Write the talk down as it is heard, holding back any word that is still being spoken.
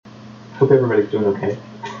Hope everybody's doing okay.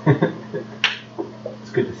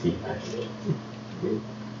 It's good to see you guys.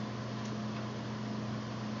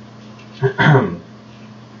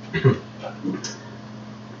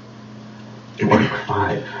 Mark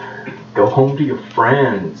 5. Go home to your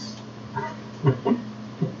friends.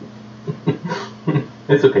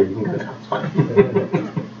 It's okay, you can go now, it's fine.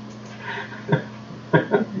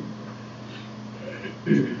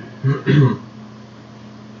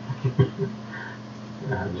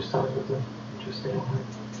 I just thought it was an interesting one.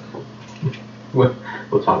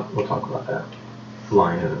 We'll talk about that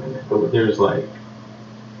line in a minute. But there's like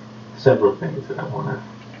several things that I want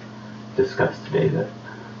to discuss today that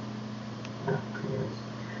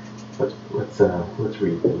let's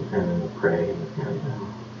read them and then we'll pray and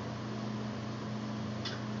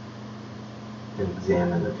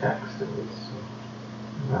examine the text.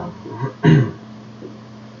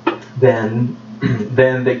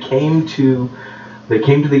 Then they came to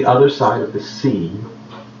the other side of the sea,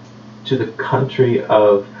 to the country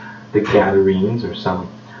of the Gadarenes, or some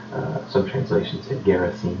translations say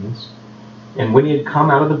Gerasenes. And when he had come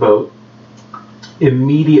out of the boat,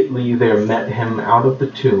 immediately there met him out of the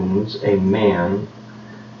tombs a man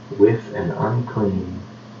with an unclean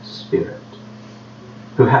spirit,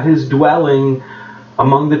 who had his dwelling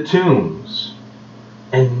among the tombs,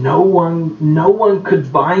 and no one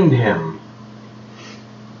could bind him,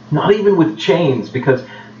 not even with chains, because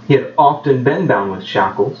he had often been bound with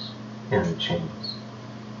shackles and chains.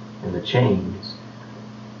 And the chains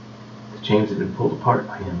had been pulled apart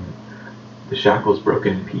by him, the shackles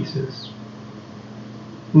broken in pieces.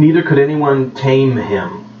 Neither could anyone tame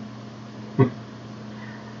him.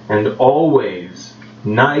 And always,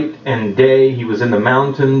 night and day, he was in the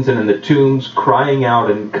mountains and in the tombs, crying out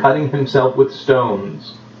and cutting himself with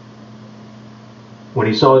stones. When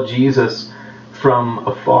he saw Jesus from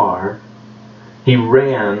afar, he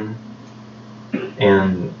ran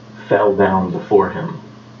and fell down before him,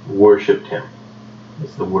 worshipped him.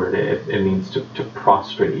 It's the word. It means to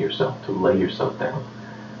prostrate yourself, to lay yourself down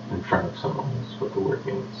in front of someone. That's what the word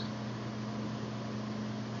means.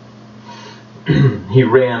 He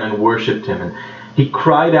ran and worshipped him, and he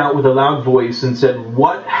cried out with a loud voice and said,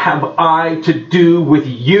 "What have I to do with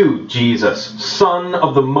you, Jesus, Son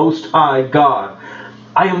of the Most High God?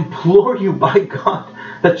 I implore you by God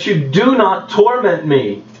that you do not torment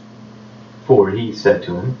me." For he said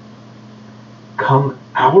to him, "Come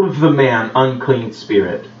out of the man, unclean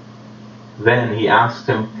spirit." Then he asked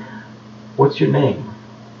him, "What's your name?"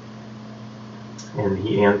 And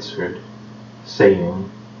he answered, saying,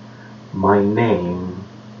 "My name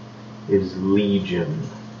is Legion,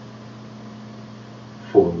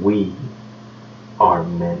 for we are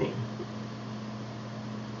many."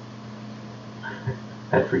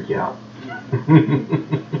 That'd freak you out.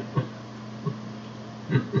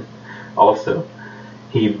 Also,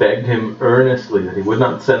 he begged him earnestly that he would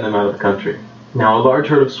not send them out of the country. Now a large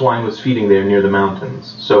herd of swine was feeding there near the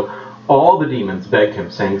mountains. So all the demons begged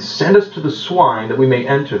him, saying, "Send us to the swine that we may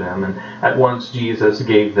enter them." And at once Jesus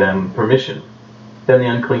gave them permission. Then the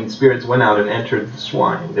unclean spirits went out and entered the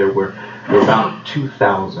swine. There were about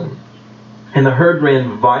 2,000. And the herd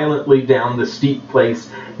ran violently down the steep place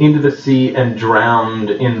into the sea and drowned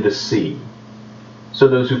in the sea. So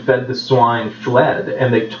those who fed the swine fled,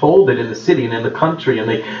 and they told it in the city and in the country, and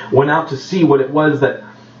they went out to see what it was that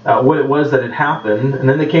had happened. And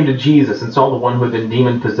then they came to Jesus and saw the one who had been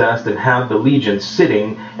demon-possessed and had the legion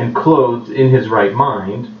sitting and clothed in his right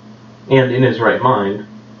mind, and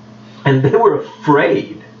they were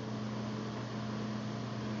afraid.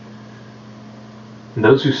 And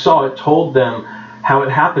those who saw it told them how it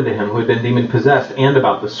happened to him who had been demon-possessed and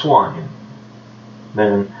about the swine.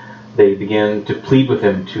 Then they began to plead with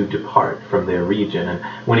him to depart from their region. And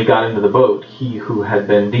when he got into the boat, he who had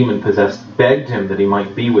been demon-possessed begged him that he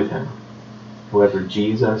might be with him. However,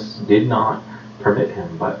 Jesus did not permit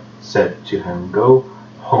him, but said to him, "Go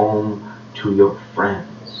home to your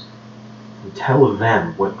friends and tell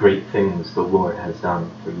them what great things the Lord has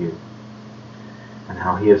done for you, and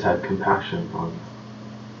how he has had compassion on you."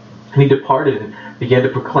 And he departed and began to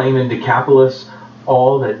proclaim in Decapolis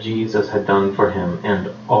all that Jesus had done for him, and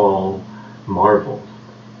all marveled.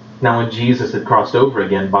 Now when Jesus had crossed over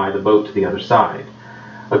again by the boat to the other side,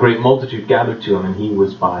 a great multitude gathered to him, and he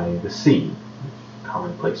was by the sea, a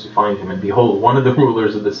common place to find him. And behold, one of the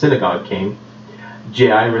rulers of the synagogue came,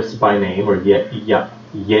 Jairus by name, or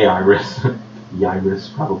Jairus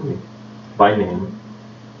probably, by name.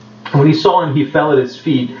 And when he saw him, he fell at his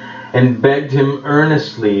feet and begged him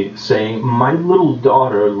earnestly, saying, "My little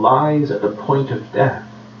daughter lies at the point of death.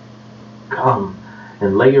 Come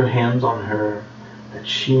and lay your hands on her, that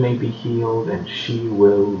she may be healed, and she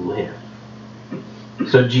will live."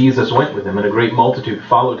 So Jesus went with him, and a great multitude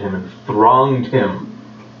followed him and thronged him.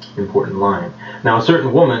 Important line. Now a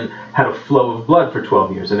certain woman had a flow of blood for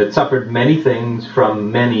 12 years, and had suffered many things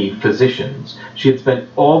from many physicians. She had spent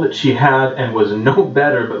all that she had, and was no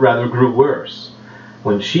better, but rather grew worse.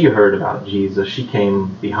 When she heard about Jesus, she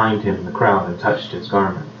came behind him in the crowd and touched his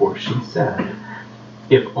garment. For she said,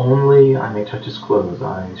 "If only I may touch his clothes,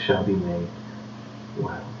 I shall be made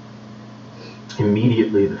well."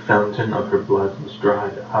 Immediately the fountain of her blood was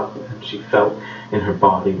dried up, and she felt in her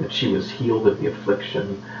body that she was healed of the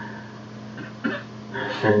affliction.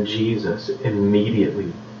 And Jesus,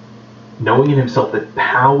 immediately, knowing in himself that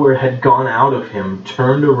power had gone out of him,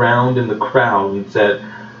 turned around in the crowd and said,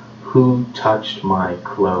 "Who touched my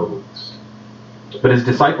clothes?" But his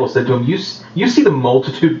disciples said to him, You see the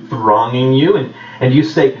multitude thronging you, and you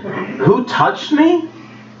say, "Who touched me?"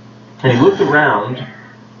 And he looked around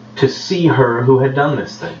to see her who had done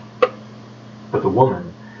this thing. But the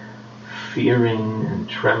woman, fearing and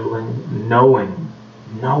trembling,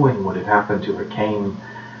 knowing what had happened to her, came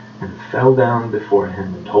and fell down before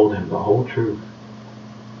him and told him the whole truth.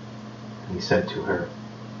 And he said to her,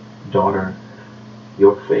 "Daughter,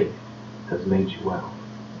 your faith has made you well.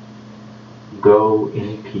 Go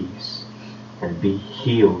in peace and be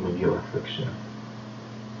healed of your affliction."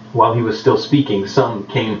 While he was still speaking, some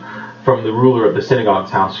came from the ruler of the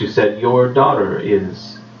synagogue's house, who said, "Your daughter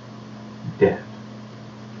is dead."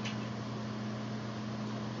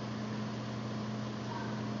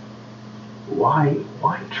 Why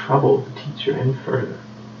trouble the teacher any further?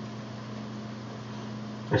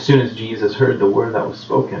 As soon as Jesus heard the word that was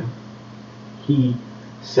spoken, he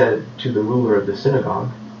said to the ruler of the synagogue,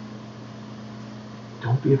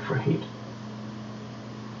 "Don't be afraid.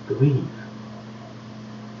 Believe.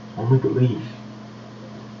 Only believe."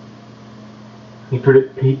 He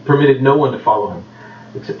permitted no one to follow him,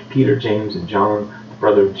 except Peter, James, and John, the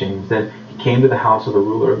brother of James. Then he came to the house of the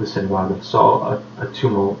ruler of the synagogue and saw a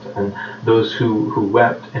tumult, and those who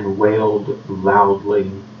wept and wailed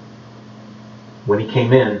loudly. When he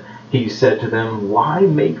came in, he said to them, "Why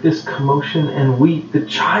make this commotion and weep? The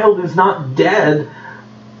child is not dead,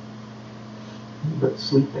 but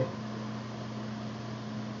sleeping."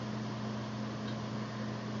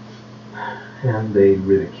 And they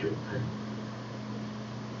ridiculed him.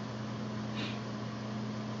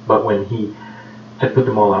 But when he had put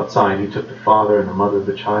them all outside, he took the father and the mother of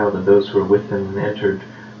the child and those who were with him and entered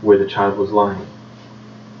where the child was lying.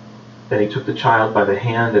 Then he took the child by the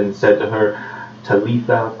hand and said to her,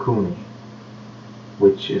 "Talitha cumi,"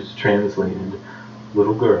 which is translated,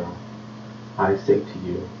 "Little girl, I say to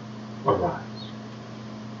you, arise."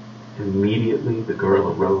 Immediately the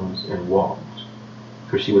girl arose and walked,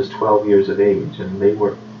 for she was 12 years of age, and they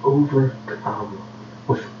were overcome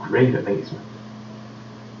with great amazement.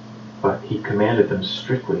 But he commanded them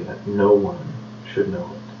strictly that no one should know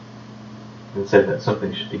it, and said that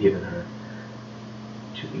something should be given her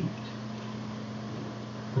to eat.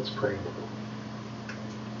 Let's pray.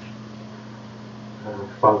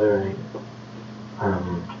 Father,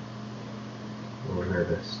 I'm a little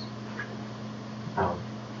nervous. I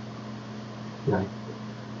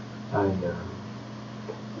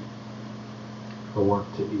want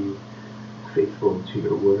to be faithful to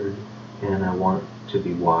your word, and I want to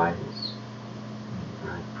be wise.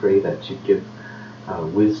 And I pray that you give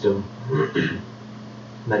wisdom,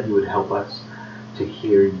 that you would help us to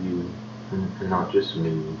hear you and not just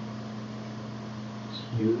me. It's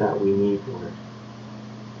you that we need, Lord.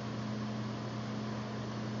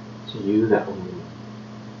 It's you that we need.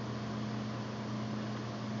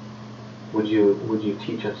 Would you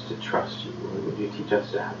teach us to trust you, Lord? Would you teach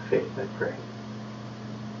us to have faith, I pray.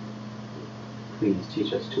 Please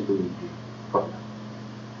teach us to believe you, Father.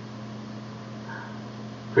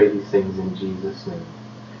 Pray these things in Jesus' name.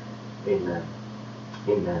 Amen.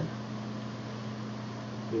 Amen.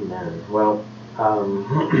 Amen. Well,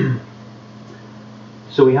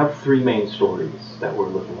 so we have three main stories that we're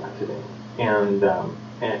looking at today, and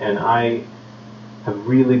I have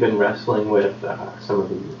really been wrestling with some of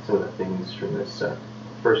the things from this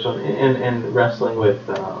first one, and wrestling with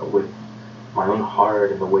my own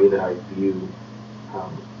heart and the way that I view.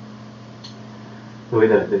 The way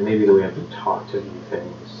that maybe the way I've been taught to view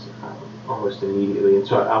things almost immediately, and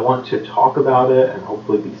so I want to talk about it and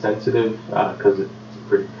hopefully be sensitive because it's a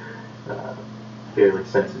pretty fairly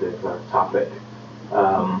sensitive topic,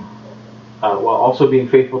 while also being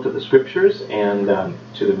faithful to the scriptures and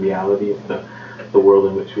to the reality of the world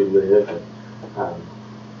in which we live,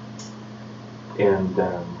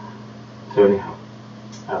 so anyhow,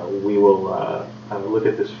 we will look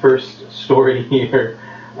at this first story here.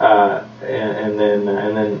 and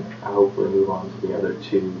then I'll hopefully move on to the other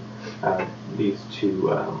two, these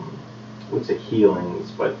two, I would say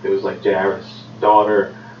healings, but there was like Jairus'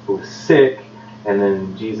 daughter who was sick, and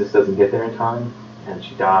then Jesus doesn't get there in time, and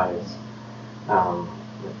she dies.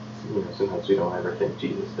 Sometimes we don't ever think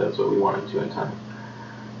Jesus does what we want him to in time.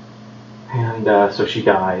 And so she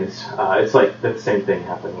dies. It's like the same thing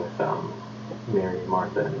happened with Mary,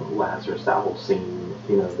 Martha, and Lazarus, that whole scene.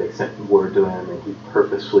 They sent word to him, and he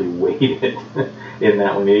purposely waited in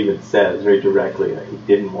that one. It even says very directly that he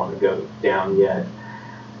didn't want to go down yet.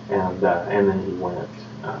 And then he went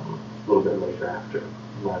a little bit later after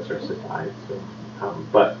Lazarus had died. So,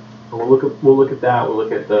 but we'll look at that. We'll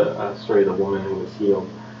look at the story of the woman who was healed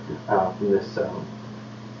from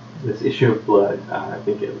this issue of blood. I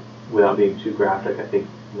think without being too graphic, I think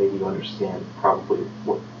maybe you understand probably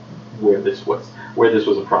where this was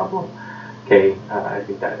a problem. Okay, I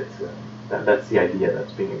think that that's the idea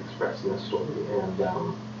that's being expressed in this story, and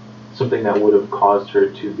something that would have caused her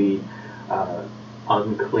to be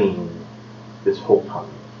unclean this whole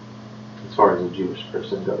time, as far as a Jewish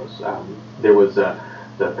person goes. There was the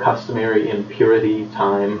customary impurity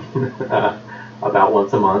time about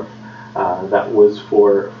once a month. That was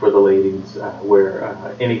for the ladies, where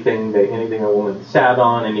anything a woman sat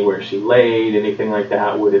on, anywhere she laid, anything like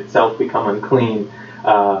that would itself become unclean.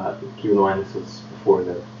 Keep in mind this was before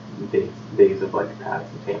the days of like pads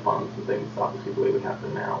and tampons and things, obviously the way we have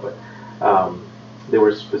them now. But there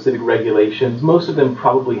were specific regulations, most of them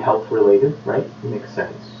probably health related, right? It makes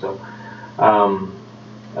sense. So,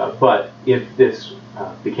 but if this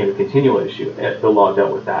became a continual issue, the law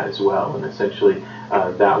dealt with that as well, and essentially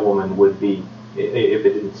that woman would be, if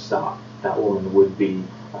it didn't stop, that woman would be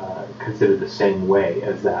considered the same way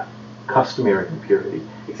as that customary impurity,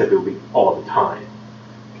 except it would be all the time.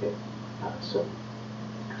 Okay, so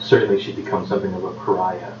certainly she becomes something of a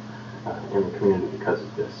pariah in the community because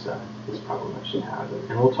of this problem that she had,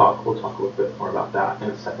 and we'll talk a little bit more about that in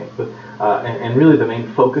a second. But and really the main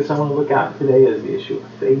focus I want to look at today is the issue of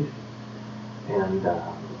faith, and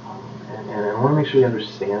I want to make sure we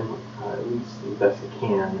understand, at least as best I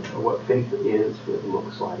can, what faith is, what it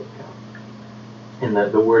looks like, and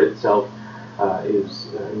that the word itself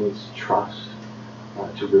means to trust,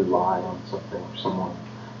 to rely on something or someone,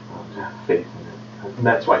 to have faith in it. And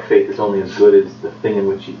that's why faith is only as good as the thing in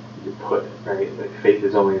which you put it, right? Like faith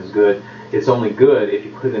is only as good. It's only good if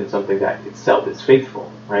you put it in something that itself is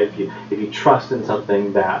faithful, right? If you trust in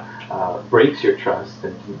something that breaks your trust,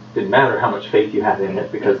 then it didn't matter how much faith you had in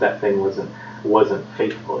it, because that thing wasn't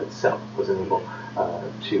faithful itself, wasn't able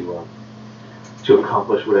to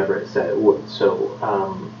accomplish whatever it said it would. So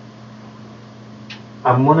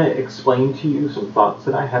I'm going to explain to you some thoughts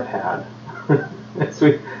that I have had as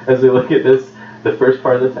we look at this, the first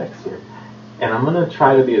part of the text here. And I'm going to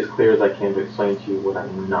try to be as clear as I can to explain to you what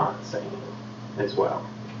I'm not saying as well.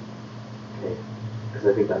 Okay? Because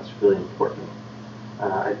I think that's really important.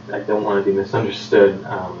 I don't want to be misunderstood,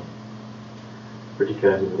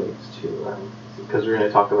 particularly as it relates to, because we're going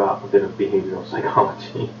to talk about a bit of behavioral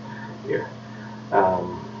psychology here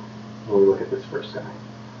when we look at this first guy.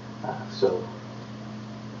 So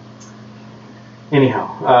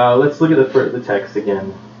anyhow, let's look at the text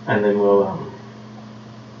again, and then we'll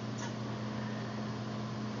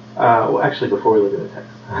well, actually, before we look at the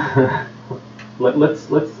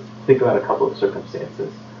text, let's think about a couple of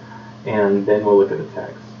circumstances, and then we'll look at the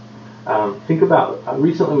text. Think about,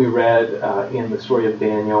 recently we read in the story of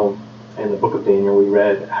Daniel, in the book of Daniel, we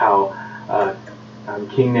read how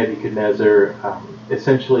King Nebuchadnezzar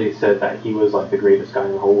essentially said that he was like the greatest guy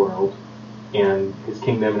in the whole world, and his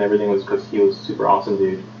kingdom and everything was because he was a super awesome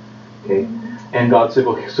dude. Okay, and God said,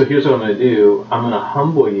 well, so here's what I'm going to do. I'm going to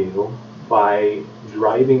humble you by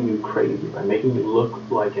driving you crazy, by making you look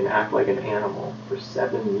like and act like an animal for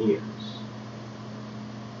 7 years.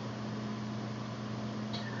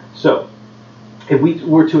 So, if we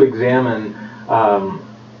were to examine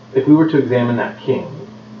that king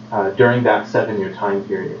during that 7-year time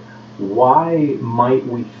period, why might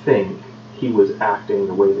we think he was acting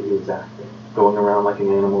the way that he was acting? Going around like an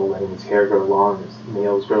animal, letting his hair grow long, his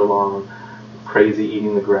nails grow long, crazy,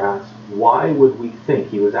 eating the grass. Why would we think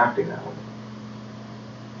he was acting that way?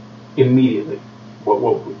 Immediately, what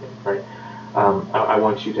would we think, right? I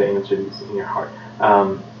want you to answer these in your heart.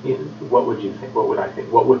 What would you think? What would I think?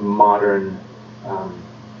 What would the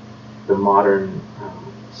modern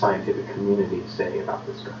scientific community say about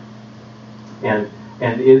this guy? And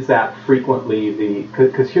is that frequently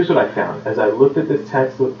because here's what I found. As I looked at this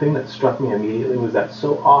text, the thing that struck me immediately was that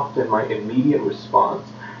so often my immediate response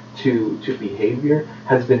to behavior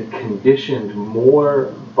has been conditioned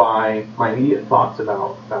more by my immediate thoughts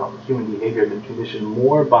about human behavior, have been conditioned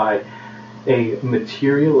more by a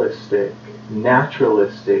materialistic,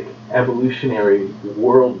 naturalistic, evolutionary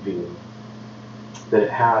worldview that it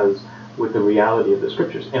has with the reality of the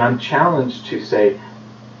scriptures. And I'm challenged to say,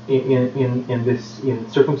 in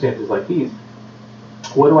circumstances like these,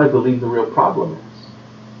 what do I believe the real problem is?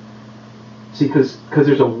 See, because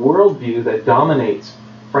there's a worldview that dominates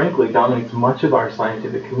much of our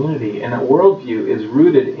scientific community, and that worldview is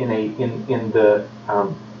rooted in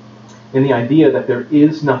the idea that there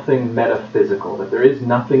is nothing metaphysical, that there is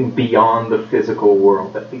nothing beyond the physical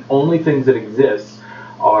world, that the only things that exist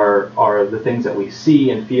are the things that we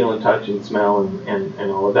see and feel and touch and smell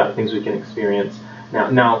and all of that, things we can experience.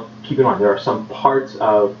 Now, keep in mind, there are some parts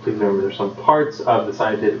of the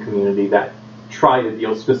scientific community that try to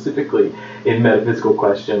deal specifically in metaphysical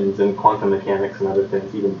questions and quantum mechanics and other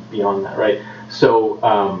things, even beyond that, right? So,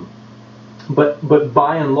 but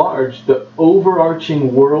by and large, the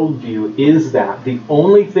overarching worldview is that the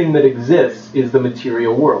only thing that exists is the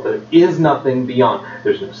material world. There is nothing beyond.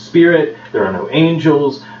 There's no spirit, there are no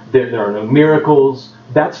angels, there are no miracles.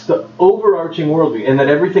 That's the overarching worldview, and that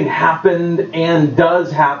everything happened and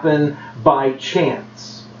does happen by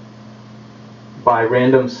chance, by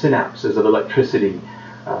random synapses of electricity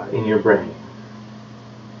in your brain.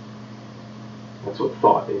 That's what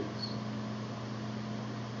thought is.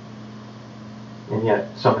 And yet,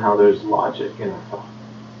 somehow there's logic in our thought.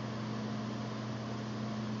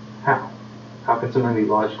 How? How can something be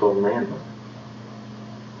logical and random?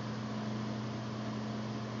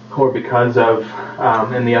 Or because of,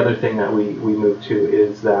 and the other thing that we move to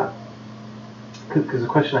is that, because the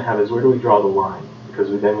question I have is, where do we draw the line? Because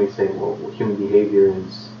then we say, well, human behavior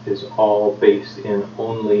is all based in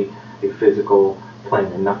only a physical plane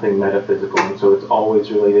and nothing metaphysical, and so it's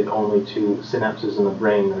always related only to synapses in the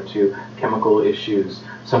brain or to chemical issues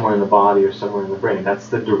somewhere in the body or somewhere in the brain. That's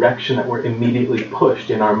the direction that we're immediately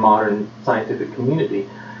pushed in our modern scientific community.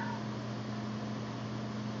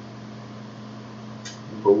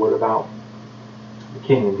 But what about the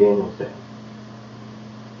king in Daniel's day,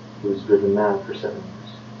 who was driven mad for 7 years?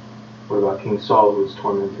 What about King Saul, who was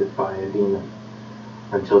tormented by a demon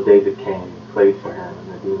until David came and prayed for him,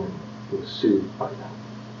 and the demon was soothed by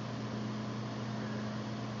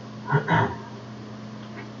that?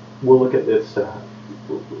 We'll look at this. I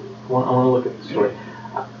want to look at the story.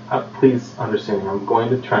 Please understand, I'm going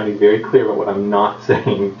to try and be very clear about what I'm not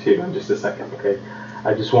saying to you in just a second, okay?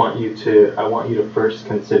 I want you to first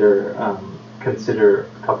consider a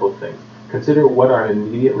couple of things. Consider what our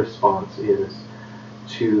immediate response is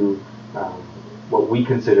to what we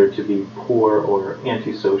consider to be poor or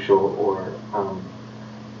antisocial or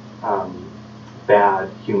bad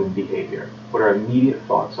human behavior. What our immediate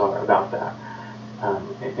thoughts are about that.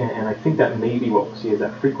 And I think that maybe what we'll see is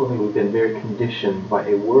that frequently we've been very conditioned by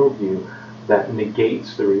a worldview that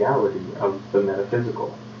negates the reality of the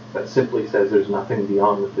metaphysical, that simply says there's nothing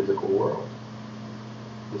beyond the physical world.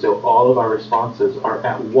 And so all of our responses are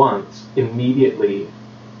at once immediately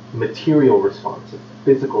material responses,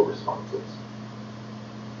 physical responses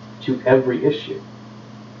to every issue.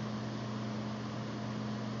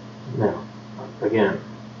 Now, again,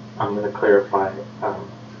 I'm going to clarify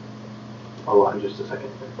a lot in just a second,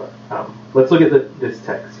 but let's look at this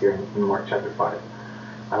text here in Mark chapter 5.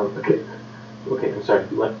 Okay, I'm sorry.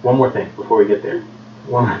 One more thing before we get there.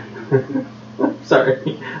 I'm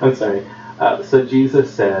sorry. So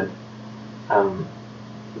Jesus said,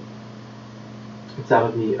 it's out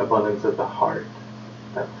of the abundance of the heart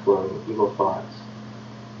that flow evil thoughts,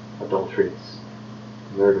 adulteries,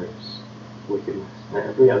 murders, wickedness, and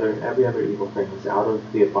every other evil thing is out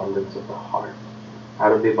of the abundance of the heart.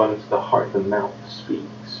 Out of the abundance of the heart, the mouth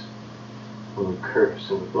speaks. When we curse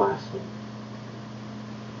and we blaspheme.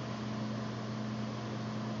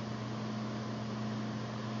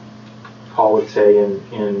 Paul would say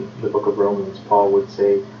in the book of Romans, Paul would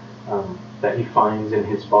say that he finds in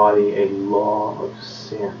his body a law of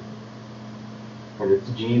sin. And it's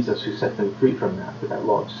Jesus who sets him free from that. But that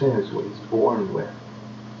law of sin is what he's born with.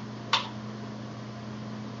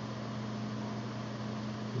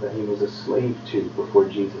 That he was a slave to before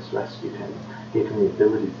Jesus rescued him, gave him the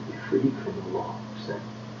ability to be freed from the law of sin.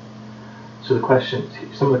 So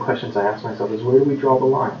some of the questions I ask myself is, where do we draw the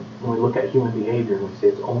line? When we look at human behavior and we say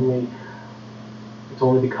it's only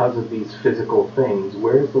because of these physical things,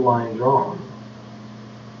 where is the line drawn?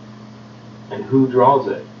 And who draws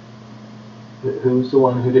it? Who's the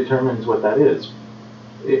one who determines what that is?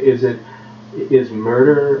 Is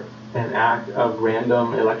murder an act of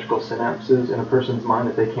random electrical synapses in a person's mind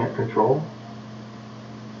that they can't control?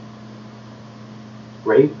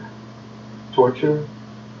 rape, torture?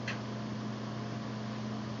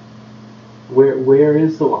 Where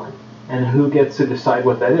is the line? And who gets to decide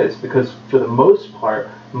what that is? Because for the most part,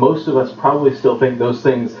 most of us probably still think those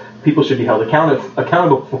things people should be held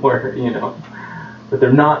accountable for, but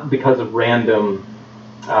they're not because of random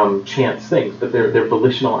chance things, but they're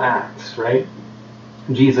volitional acts, right?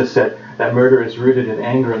 Jesus said that murder is rooted in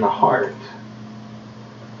anger in the heart.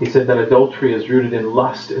 He said that adultery is rooted in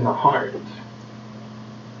lust in the heart.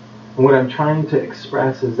 And what I'm trying to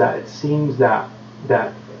express is that it seems that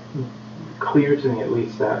clear to me, at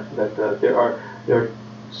least, that there are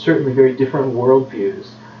certainly very different worldviews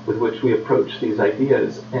with which we approach these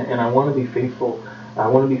ideas, and I want to be faithful. I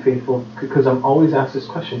want to be faithful because I'm always asked this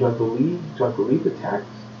question: Do I believe the text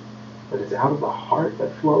that it's out of the heart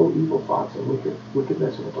that flow evil thoughts and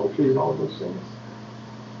wickedness and adultery and all of those things?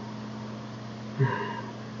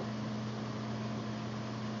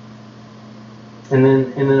 And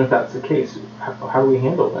then if that's the case, how do we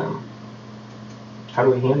handle them? How do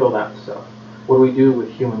we handle that stuff? What do we do with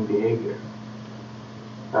human behavior?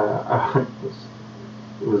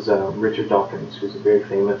 It was Richard Dawkins, who's a very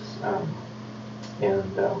famous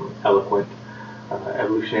and eloquent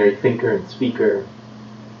evolutionary thinker and speaker,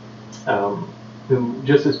 who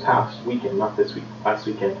just this past weekend, not this week, last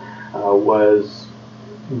weekend, was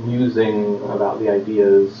musing about the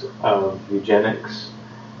ideas of eugenics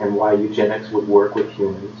and why eugenics would work with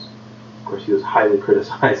humans. Of course, he was highly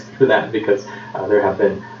criticized for that because there have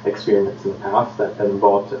been experiments in the past that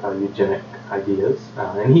involved eugenic ideas.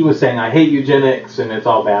 And he was saying, I hate eugenics and it's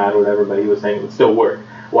all bad or whatever, but he was saying it would still work.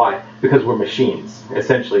 Why? Because we're machines.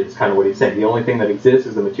 Essentially, it's kind of what he's saying. The only thing that exists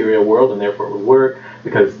is the material world, and therefore it would work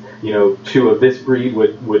because, two of this breed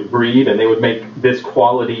would breed and they would make this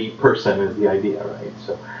quality person is the idea, right?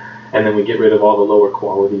 So, and then we get rid of all the lower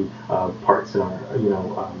quality parts in our,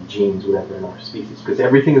 genes, whatever, in our species, because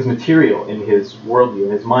everything is material in his worldview,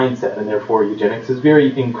 in his mindset, and therefore eugenics is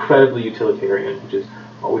very incredibly utilitarian,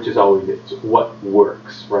 which is always it's what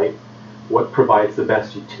works, right? What provides the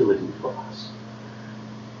best utility for us.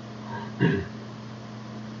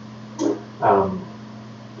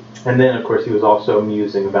 And then, of course, he was also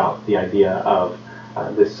musing about the idea of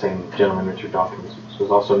this same gentleman, Richard Dawkins,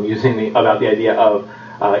 was also musing about the idea of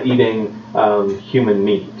eating human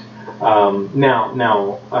meat.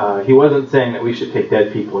 Now, he wasn't saying that we should take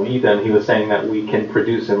dead people and eat them. He was saying that we can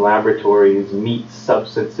produce in laboratories meat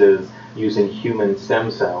substances using human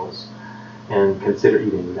stem cells and consider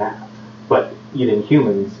eating that. But eating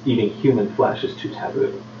human flesh is too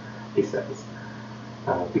taboo, he says,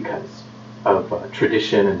 because of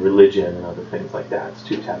tradition and religion and other things like that. It's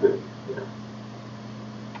too taboo,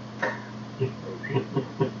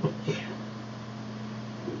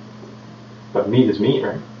 But meat is meat,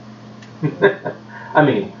 right?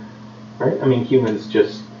 right? Humans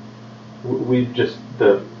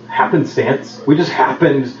the happenstance, we just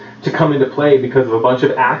happened to come into play because of a bunch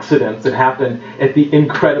of accidents that happened at the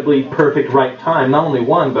incredibly perfect right time. Not only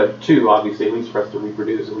one, but two, obviously, at least for us to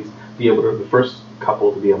reproduce, at least be able to, the first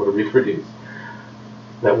couple to be able to reproduce,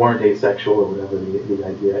 that weren't asexual or whatever the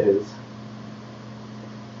idea is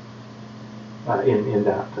in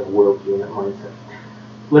that worldview, in that mindset.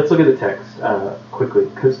 Let's look at the text quickly,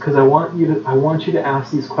 because I want you to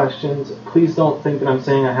ask these questions. Please don't think that I'm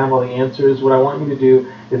saying I have all the answers. What I want you to do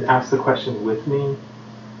is ask the questions with me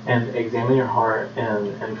and examine your heart,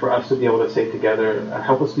 and for us to be able to say together,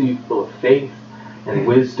 help us to be full of faith and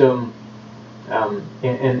wisdom,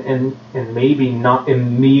 and maybe not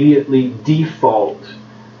immediately default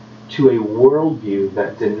to a worldview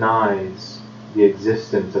that denies the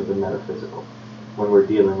existence of the metaphysical when we're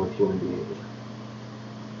dealing with human behavior.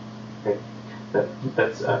 Okay,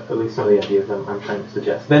 that's at least some of the ideas I'm trying to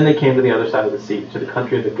suggest. Then they came to the other side of the sea, to the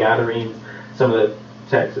country of the Gadarenes. Some of the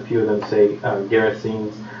texts, a few of them say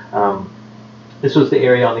Gerasenes. This was the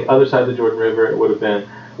area on the other side of the Jordan River. It would have been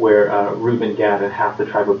where Reuben, Gad, and half the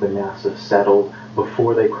tribe of Manasseh settled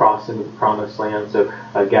before they crossed into the Promised Land. So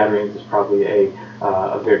Gadarenes is probably a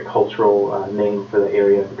very cultural name for the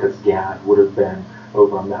area, because Gad would have been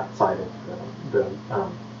over on that side of the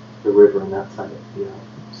river, on that side of the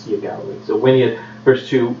Sea of Galilee. So verse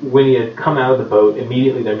 2, when he had come out of the boat,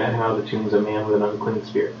 immediately there met him out of the tombs a man with an unclean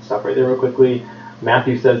spirit. Stop right there real quickly.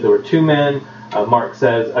 Matthew says there were two men. Mark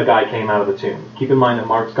says a guy came out of the tomb. Keep in mind that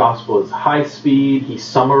Mark's gospel is high speed. He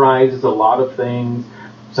summarizes a lot of things.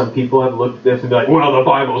 Some people have looked at this and be like, well, the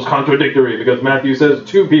Bible is contradictory because Matthew says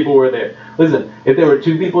two people were there. Listen, if there were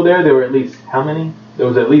two people there were at least, how many? There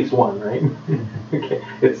was at least one, right? Okay,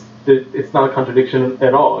 it's not a contradiction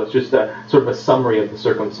at all. It's just a sort of a summary of the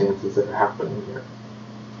circumstances that are happening here.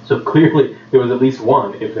 So clearly there was at least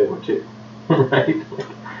one if there were two. right?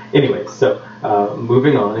 Anyway, so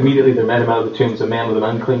moving on. Immediately there met him out of the tombs a man with an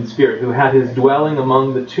unclean spirit who had his dwelling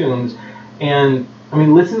among the tombs. And, I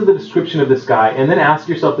mean, listen to the description of this guy and then ask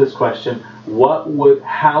yourself this question.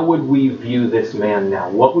 How would we view this man now?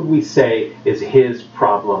 What would we say is his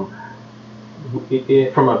problem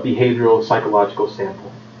from a behavioral, psychological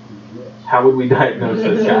standpoint? How would we diagnose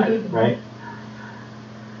this guy, right?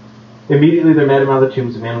 Immediately there met him out of the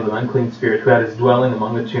tombs a man with an unclean spirit who had his dwelling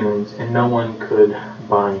among the tombs, and no one could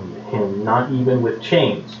bind him, not even with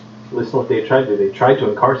chains. Listen to what they tried to do. They tried to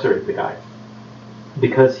incarcerate the guy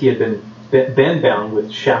because he had been bound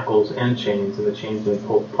with shackles and chains, and the chains had been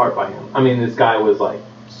pulled apart by him. I mean, this guy was like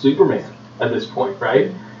Superman at this point,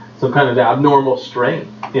 right? Some kind of abnormal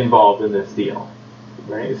strength involved in this deal,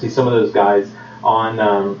 right? You see some of those guys on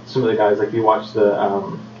some of the guys, like if you watch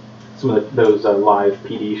the some of those live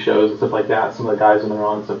PD shows and stuff like that, some of the guys when they're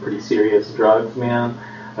on some pretty serious drugs, man,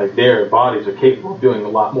 like their bodies are capable of doing a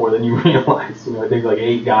lot more than you realize. You know, I think like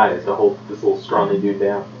 8 guys to hold this little scrawny dude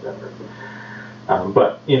down. Whatever.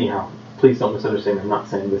 But anyhow, please don't misunderstand me. I'm not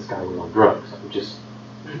saying this guy was on drugs. I'm just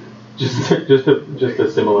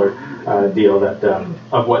a similar deal that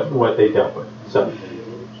of what they dealt with. So,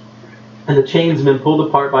 and the chains had been pulled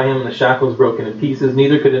apart by him, and the shackles broken in pieces.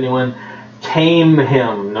 Neither could anyone tame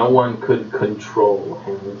him. No one could control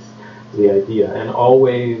him. Is the idea. And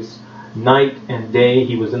always, night and day,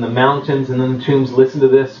 he was in the mountains and in the tombs. Listen to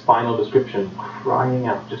this final description: crying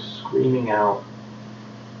out, just screaming out,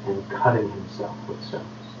 and cutting himself with stones.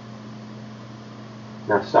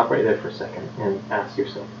 Now stop right there for a second and ask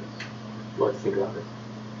yourself this. Let's think about this.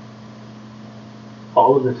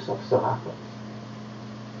 All of this stuff still happens.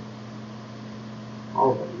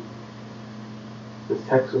 All of it. This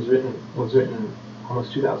text was written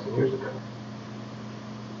almost 2,000 years ago.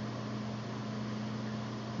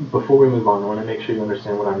 Before we move on, I want to make sure you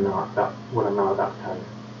understand what I'm not about to tell you.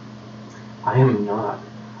 I am not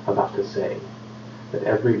about to say that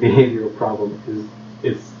every behavioral problem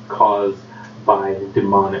is caused by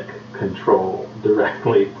demonic control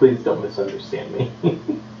directly. Please don't misunderstand me.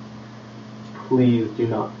 Please do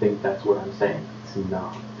not think that's what I'm saying. It's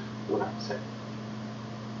not what I'm saying.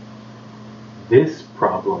 This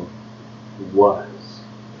problem was.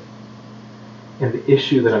 And the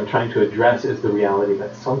issue that I'm trying to address is the reality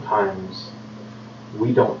that sometimes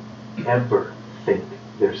we don't ever think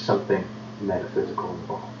there's something metaphysical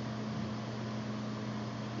involved.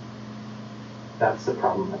 That's the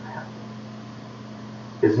problem that I have.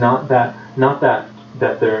 Is not that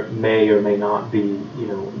there may or may not be,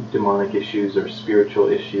 demonic issues or spiritual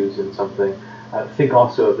issues in something. Think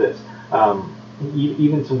also of this.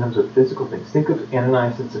 Even sometimes with physical things. Think of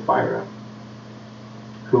Ananias and Sapphira,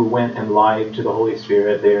 who went and lied to the Holy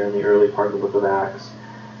Spirit there in the early part of the book of Acts,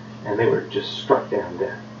 and they were just struck down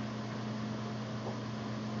dead.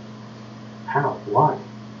 How? Why?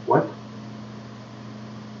 What?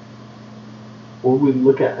 What would we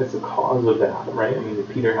look at as the cause of that, right? I mean, did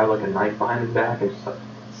Peter have like a knife behind his back and just like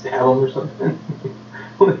stab him or something?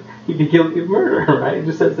 He'd be guilty of murder, right? It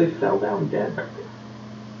just says they fell down dead right there.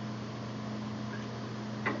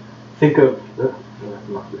 Think of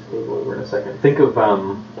knock this table over in a second. Think of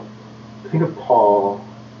Paul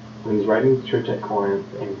when he's writing to the church at Corinth,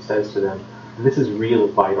 and he says to them, and this is real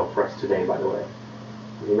vital for us today, by the way.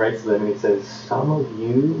 And he writes to them and he says, some of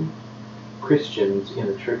you Christians in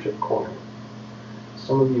the church of Corinth,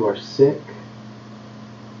 some of you are sick,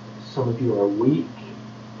 some of you are weak,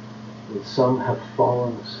 and some have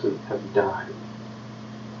fallen asleep, have died,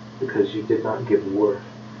 because you did not give worth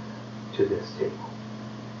to this table.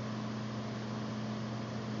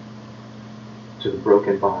 To the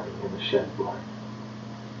broken body and the shed blood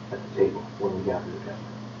at the table when we gather together.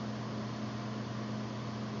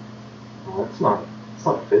 Well, it's not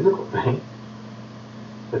a physical thing.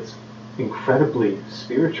 It's incredibly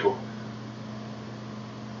spiritual.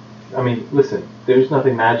 I mean, listen, there's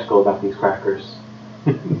nothing magical about these crackers.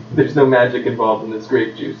 There's no magic involved in this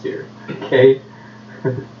grape juice here. Okay?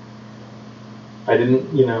 I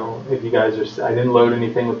didn't, if you guys are, I didn't load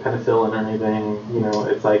anything with penicillin or anything.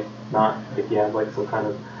 It's like not if you have like some kind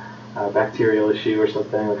of bacterial issue or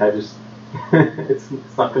something. Like I just, it's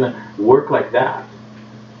not going to work like that.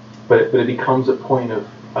 But it becomes a point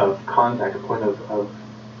of contact, a point of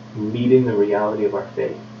meeting the reality of our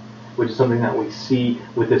faith, which is something that we see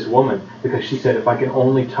with this woman, because she said, if I can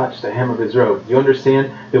only touch the hem of his robe. You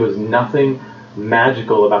understand? There was nothing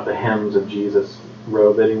magical about the hems of Jesus'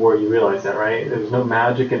 robe that he wore. You realize that, right? There was no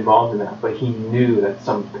magic involved in that, but he knew that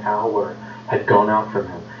some power had gone out from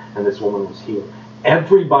him, and this woman was healed.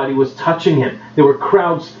 Everybody was touching him. There were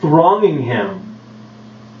crowds thronging him.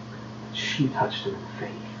 She touched him in faith.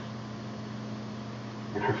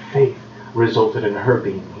 And her faith resulted in her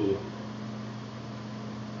being healed.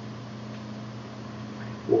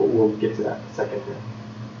 We'll get to that in a second here.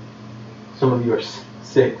 Some of you are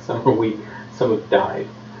sick, some are weak, some have died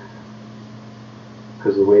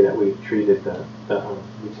because of the way that we treated the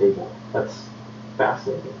table. That's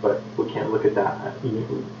fascinating, but we can't look at that.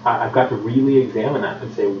 I've got to really examine that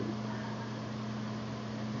and say,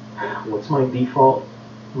 what's my default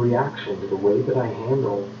reaction to the way that I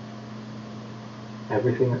handle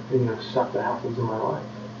everything, stuff that happens in my life?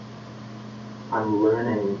 I'm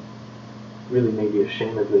learning, really maybe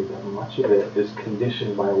ashamedly, that much of it is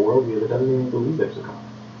conditioned by a worldview that doesn't even believe there's a God.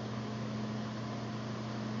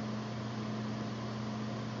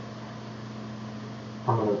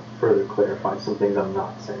 I'm going to further clarify some things I'm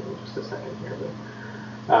not saying in just a second here.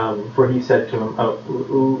 But, for he said to him,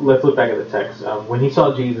 let's look back at the text. When he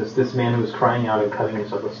saw Jesus, this man who was crying out and cutting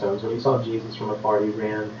himself with stones, when he saw Jesus from afar, he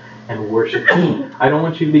ran and worshipped him. I don't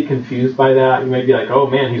want you to be confused by that. You may be like, oh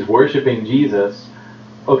man, he's worshiping Jesus.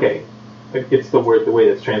 Okay, it's the word, the way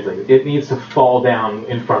it's translated. It means to fall down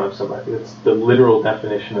in front of somebody. That's the literal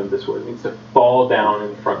definition of this word. It means to fall down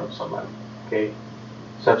in front of somebody. Okay?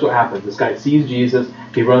 So that's what happens. This guy sees Jesus,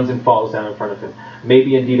 he runs and falls down in front of him.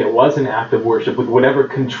 Maybe indeed it was an act of worship with whatever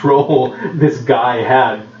control this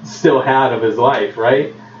guy still had of his life,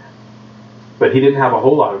 right? But he didn't have a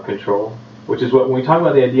whole lot of control, which is what, when we talk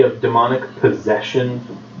about the idea of demonic possession,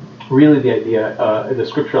 really the idea, the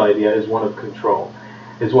scriptural idea is one of control,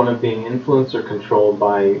 is one of being influenced or controlled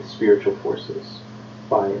by spiritual forces,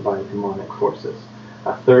 by demonic forces.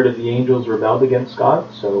 A third of the angels rebelled against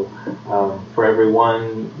God, so for every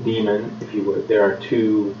one demon, if you would, there are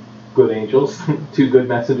two good angels, two good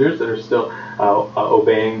messengers that are still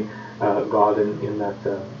obeying God in that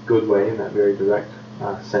good way, in that very direct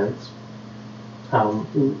sense.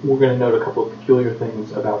 We're going to note a couple of peculiar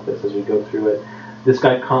things about this as we go through it. This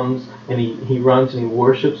guy comes and he runs and he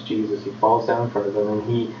worships Jesus. He falls down in front of him and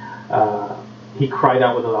he cried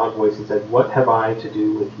out with a loud voice and said, "What have I to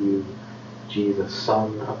do with you, Jesus,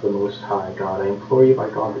 Son of the Most High God? I implore you by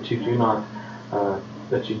God that you do not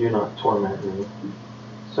torment me."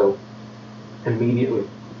 So immediately,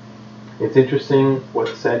 it's interesting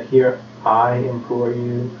what's said here. I implore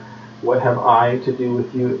you. What have I to do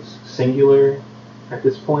with you? It's singular at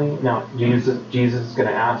this point. Now Jesus is going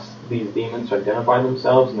to ask these demons to identify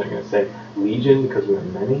themselves, and they're going to say legion because we are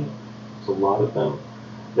many. There's a lot of them.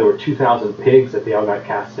 There were 2,000 pigs that they all got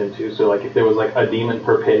cast into. So like if there was like a demon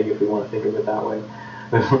per pig, if we want to think of it that way,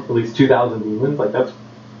 there's at least 2,000 demons. Like that's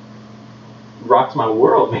rocks my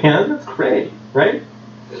world, man. That's great, right?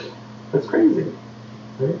 That's crazy,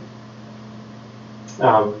 right?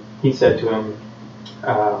 He said to him,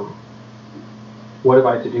 "What have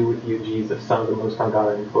I to do with you, Jesus, Son of the Most High God?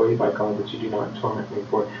 I implore you by God that you do not torment me."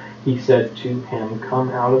 For he said to him, "Come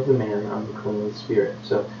out of the man, unclean spirit."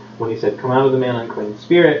 So when he said, "Come out of the man, unclean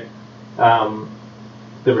spirit," the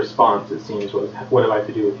response, it seems, was, "What have I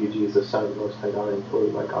to do with you, Jesus, Son of the Most High God? I implore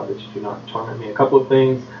you by God that you do not torment me." A couple of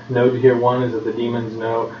things noted here. One is that the demons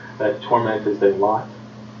know that torment is their lot.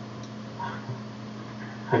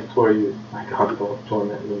 "I implore you, my God, don't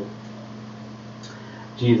torment me."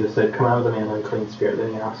 Jesus said, "Come out of the man, unclean spirit."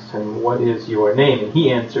 Then he asked him, "What is your name?" And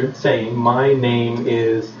he answered, saying, "My name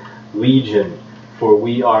is Legion, for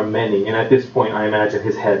we are many." And at this point, I imagine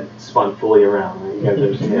his head spun fully around. Right? You guys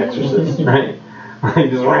ever seen The Exorcist, right?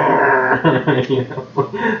 Just,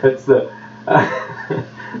 that's the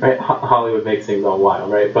right. Hollywood makes things all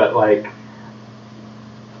wild, right? But like,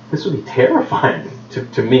 this would be terrifying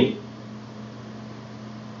to me.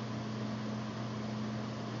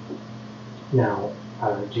 Now,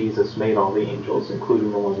 Jesus made all the angels,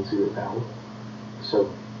 including the ones who rebelled, so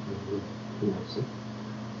he knows them.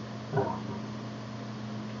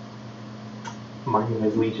 My name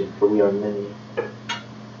is Legion, for we are many.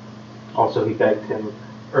 Also, he begged him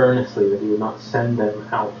earnestly that he would not send them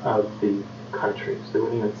out of the countries. They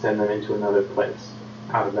wouldn't even send them into another place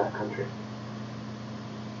out of that country.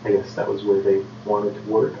 I guess that was where they wanted to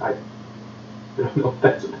work. I don't know what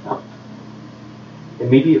that's about.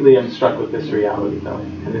 Immediately I'm struck with this reality, though,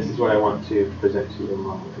 and this is what I want to present to you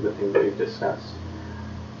among the things that we've discussed.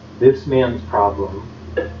 This man's problem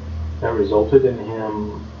that resulted in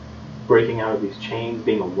him breaking out of these chains,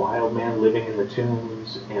 being a wild man, living in the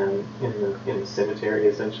tombs and in the cemetery,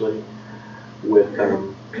 essentially, with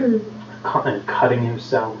and cutting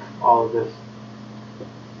himself, all of this,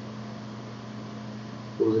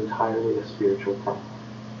 it was entirely a spiritual problem.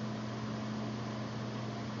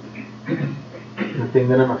 The thing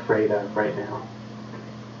that I'm afraid of right now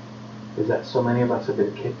is that so many of us have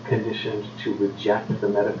been conditioned to reject the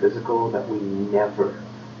metaphysical that we never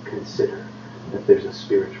consider that there's a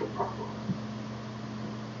spiritual problem.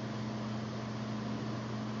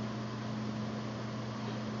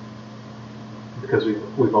 Because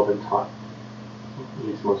we've all been taught, at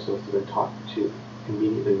least most of us have been taught, to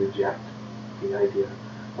immediately reject the idea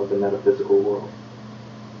of the metaphysical world.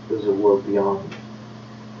 There's a world beyond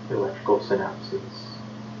electrical synapses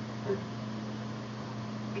and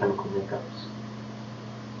chemical makeups.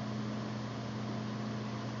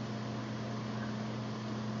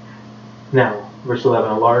 Now, verse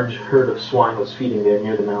 11, a large herd of swine was feeding there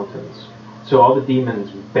near the mountains. So all the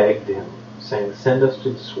demons begged him, saying, "Send us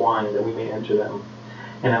to the swine that we may enter them."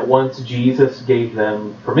 And at once Jesus gave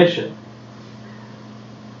them permission.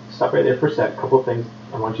 Stop right there for a sec. A couple of things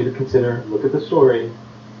I want you to consider. Look at the story.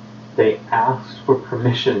 They asked for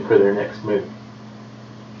permission for their next move.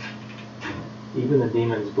 Even the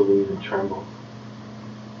demons believe and tremble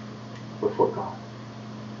before God.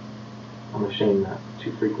 I'm ashamed that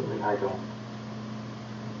too frequently I don't.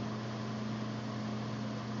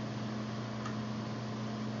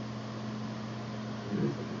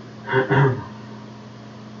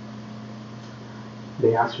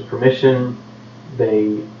 They asked for permission.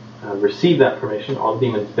 They received that permission. All the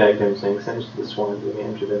demons begged him, saying, "Send us to the swine that we may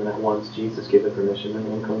enter them." And at once Jesus gave them permission, and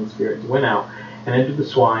the unclean spirits went out and entered the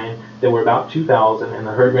swine. There were about 2,000, and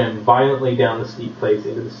the herd ran violently down the steep place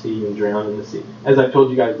into the sea and drowned in the sea. As I've told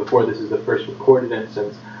you guys before, this is the first recorded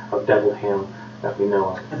instance of devil ham that we know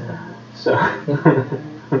of. So,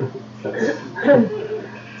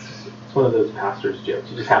 it's one of those pastor's jokes.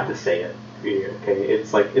 You just have to say it. Okay,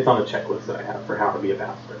 it's on a checklist that I have for how to be a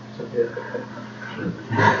pastor.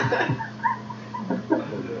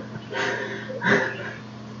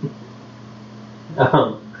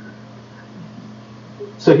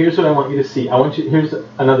 So here's what I want you to see. Here's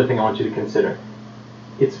another thing I want you to consider.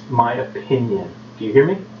 It's my opinion. Do you hear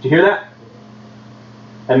me? Do you hear that?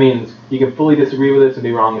 That means you can fully disagree with this and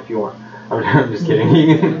be wrong if you want. I'm just kidding.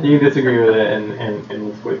 You can disagree with it and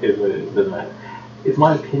it's what it is. It doesn't matter. It's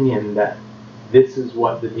my opinion that this is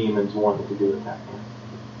what the demons wanted to do with that man.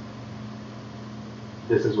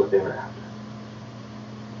 This is what they were after.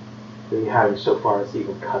 They had him so far as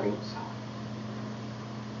even cutting himself.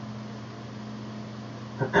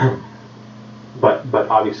 But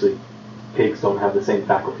obviously, pigs don't have the same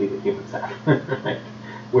faculty that humans have. Right?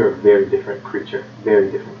 We're a very different creature,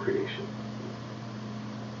 very different creation.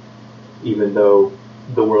 Even though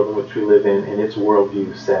the world in which we live in and its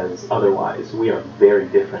worldview says otherwise, we are very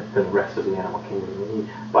different than the rest of the animal kingdom.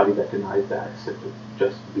 Anybody that denies that is simply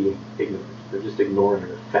just being ignorant. They're just ignoring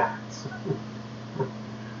the facts.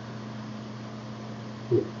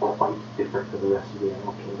 We're quite different than the rest of the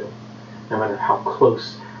animal kingdom. No matter how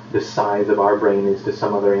close the size of our brain is to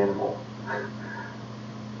some other animal.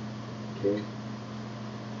 Okay?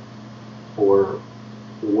 Or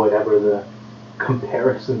whatever the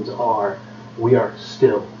comparisons are, we are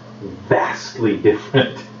still vastly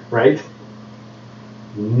different, right?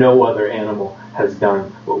 No other animal has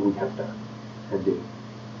done what we have done and do.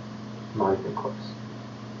 Not even close.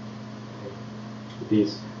 Okay.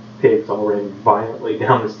 These pigs all ran violently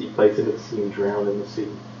down the steep place into the sea and drowned in the sea.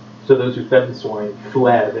 So those who fed the swine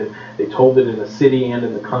fled, and they told it in the city and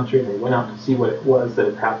in the country, and they went out to see what it was that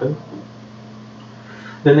had happened.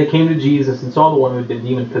 Then they came to Jesus and saw the one who had been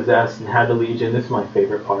demon-possessed and had the legion. This is my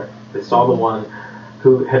favorite part. They saw the one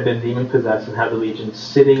who had been demon-possessed and had the legion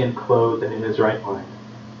sitting and clothed and in his right mind.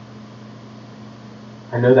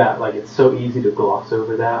 I know that, it's so easy to gloss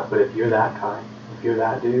over that, but if you're that guy, if you're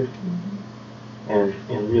that dude, and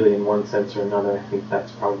really in one sense or another, I think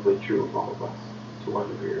that's probably true of all of us, to one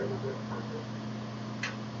degree or another.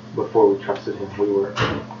 Before we trusted him, we were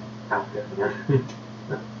out there, man.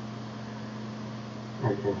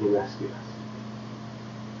 And he rescued us.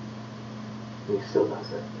 And he still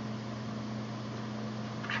does it.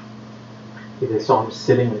 They saw him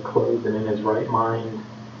sitting and clothed and in his right mind,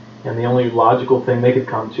 and the only logical thing they could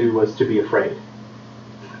come to was to be afraid.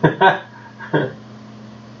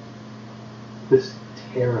 This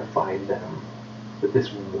terrified them, that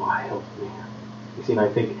this wild man. You see, and I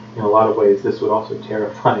think in a lot of ways this would also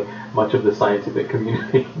terrify much of the scientific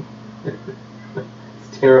community.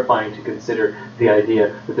 It's terrifying to consider the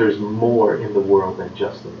idea that there's more in the world than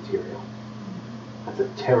just the material. That's a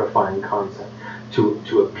terrifying concept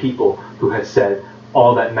to a people who has said,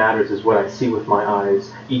 all that matters is what I see with my eyes.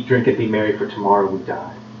 Eat, drink, and be merry, for tomorrow we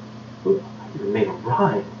die. Ooh, I even made a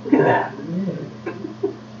rhyme. Look at that.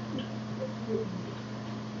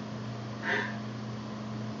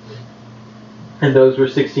 And those were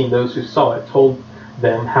 16. Those who saw it told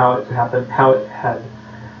them how it happened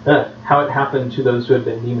to those who had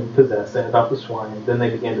been demon possessed and about the swine. Then they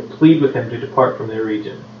began to plead with him to depart from their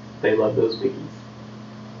region. They love those piggies.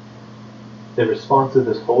 The response to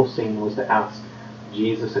this whole scene was to ask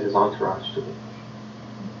Jesus and his entourage to leave.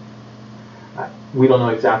 We don't know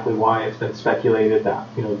exactly why. It's been speculated that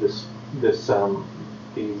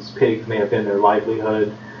these pigs may have been their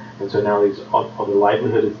livelihood, and so now all their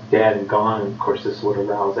livelihood is dead and gone. And of course, this would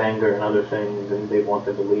arouse anger and other things, and they want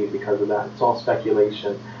them to leave because of that. It's all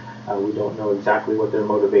speculation. We don't know exactly what their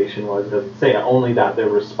motivation was. It doesn't say. Only that their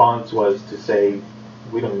response was to say,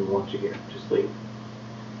 "We don't even want you here. Just leave."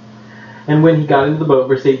 And when he got into the boat,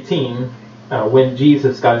 verse 18, when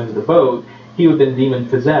Jesus got into the boat, he who had been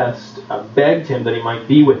demon-possessed begged him that he might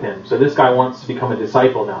be with him. So this guy wants to become a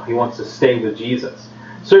disciple now. He wants to stay with Jesus.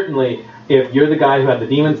 Certainly, if you're the guy who had the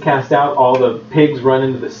demons cast out, all the pigs run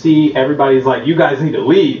into the sea, everybody's like, you guys need to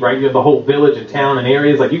leave, right? You have the whole village and town and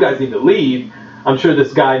areas like, you guys need to leave. I'm sure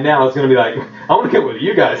this guy now is going to be like, I want to go with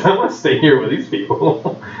you guys. I want to stay here with these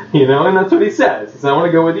people. And that's what he says. He says, I want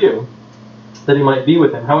to go with you, that he might be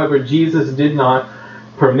with him. However, Jesus did not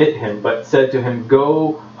permit him, but said to him,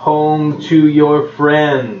 go home to your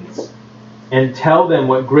friends and tell them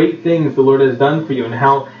what great things the Lord has done for you and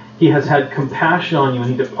how he has had compassion on you. And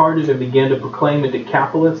he departed and began to proclaim in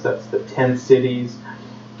Decapolis, that's the 10 cities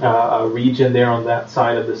region there on that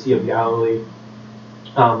side of the Sea of Galilee,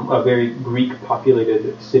 a very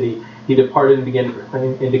Greek-populated city. He departed and began to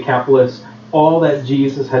proclaim in Decapolis all that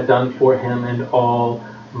Jesus had done for him, and all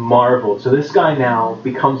marveled. So this guy now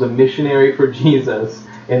becomes a missionary for Jesus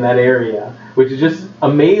in that area, which is just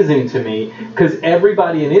amazing to me, because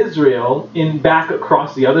everybody in Israel, back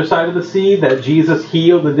across the other side of the sea that Jesus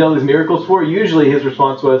healed and did all these miracles for, usually his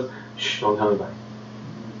response was, shh, don't tell anybody.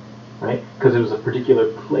 Right? Because it was a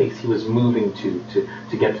particular place he was moving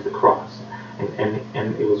to get to the cross.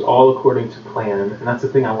 And it was all according to plan. And that's the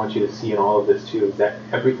thing I want you to see in all of this too, is that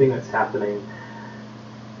everything that's happening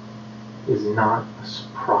is not a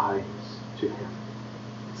surprise to him.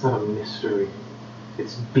 It's not a mystery.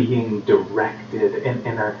 It's being directed,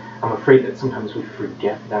 and I'm afraid that sometimes we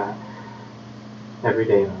forget that every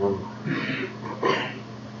day in our own life.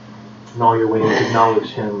 In all your ways,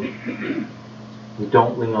 acknowledge him. And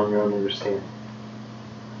don't lean on your own understanding.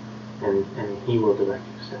 And he will direct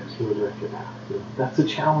your steps. He will direct your path. That's a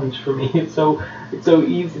challenge for me. It's so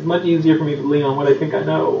easy. It's much easier for me to lean on what I think I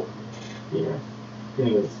know.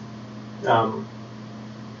 Anyways.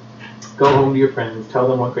 Go home to your friends, tell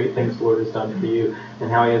them what great things the Lord has done for you,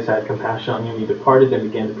 and how he has had compassion on you. And he departed and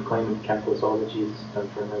began to proclaim in Decapolis all that Jesus has done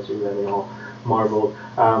for him, as we read, and all marveled.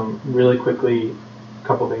 Really quickly, a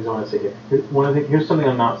couple things I want to say here. Here's something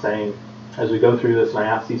I'm not saying as we go through this and I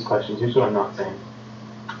ask these questions. Here's what I'm not saying.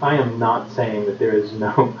 I am not saying that there is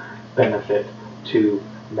no benefit to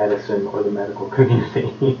medicine or the medical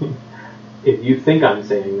community. If you think I'm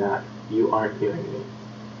saying that, you aren't hearing me.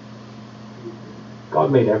 God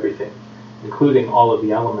made everything, including all of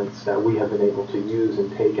the elements that we have been able to use and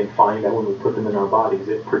take and find that when we put them in our bodies,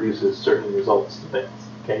 it produces certain results to things.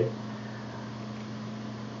 Okay?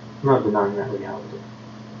 I'm not denying that reality.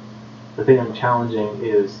 The thing I'm challenging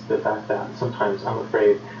is the fact that sometimes I'm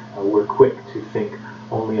afraid we're quick to think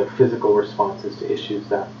only of physical responses to issues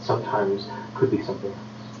that sometimes could be something else.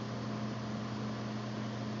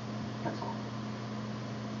 That's all.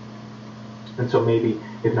 And so maybe,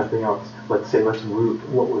 if nothing else, let's root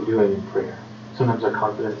what we're doing in prayer. Sometimes our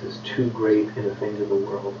confidence is too great in the things of the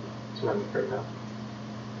world. That's what I'm afraid of.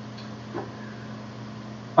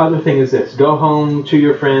 Other thing is this: go home to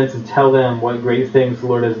your friends and tell them what great things the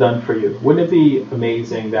Lord has done for you. Wouldn't it be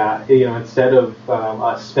amazing that instead of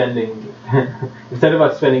us spending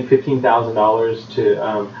 $15,000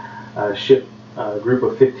 to ship a group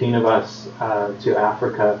of 15 of us to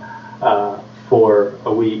Africa for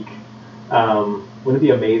a week, wouldn't it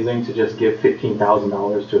be amazing to just give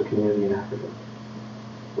 $15,000 to a community in Africa?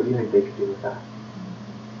 What do you think they could do with that?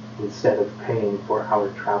 Instead of paying for our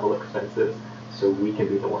travel expenses so we can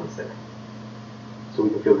be the ones there. So we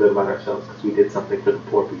can feel good about ourselves because we did something for the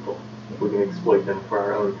poor people. We can exploit them for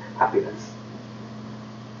our own happiness.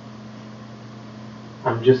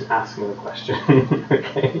 I'm just asking a question,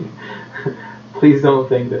 okay? Please don't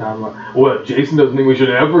think that I'm like, well, Jason doesn't think we should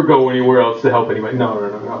ever go anywhere else to help anybody. No.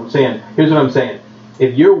 I'm saying, here's what I'm saying.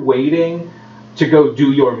 If you're waiting to go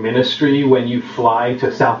do your ministry when you fly to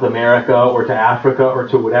South America or to Africa or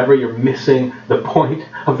to whatever, you're missing the point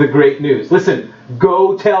of the great news. Listen,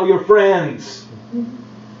 go tell your friends.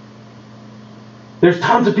 There's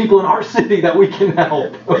tons of people in our city that we can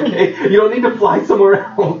help, okay? You don't need to fly somewhere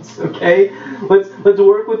else, okay? Let's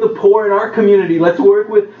work with the poor in our community. Let's work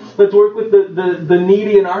with the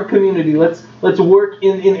needy in our community. Let's work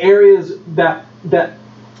in areas that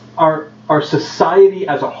our society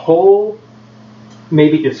as a whole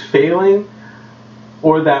maybe is failing,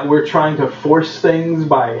 or that we're trying to force things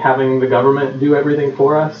by having the government do everything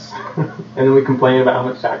for us, and then we complain about how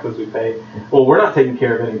much taxes we pay. Well, we're not taking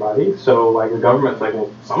care of anybody, so like the government's like, well,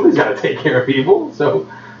 somebody's got to take care of people, so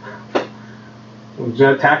we're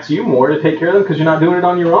going to tax you more to take care of them because you're not doing it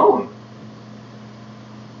on your own.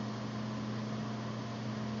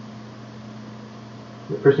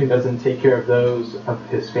 The person who doesn't take care of those of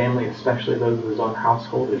his family, especially those of his own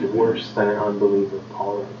household, is worse than an unbeliever,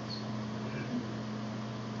 Paul writes.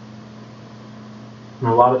 In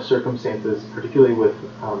a lot of circumstances, particularly with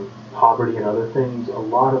poverty and other things, a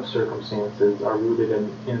lot of circumstances are rooted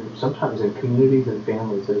in sometimes in communities and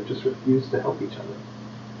families that have just refused to help each other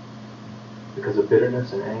because of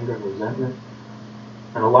bitterness and anger and resentment.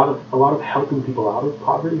 And a lot of helping people out of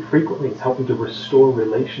poverty frequently is helping to restore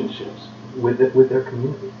relationships with their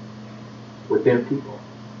community, with their people.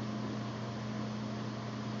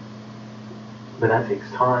 But that takes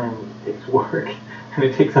time, it takes work, and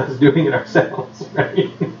it takes us doing it ourselves, right?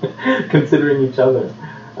 Considering each other,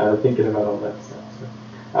 thinking about all that stuff.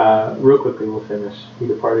 So, real quickly, we'll finish. He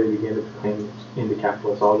departed and began to proclaim in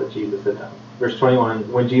Decapolis all that Jesus had done. Verse 21,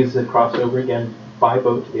 when Jesus had crossed over again by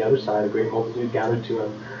boat to the other side, a great multitude gathered to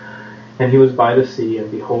him, and he was by the sea,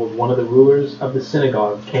 and behold, one of the rulers of the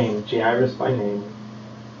synagogue came, Jairus by name.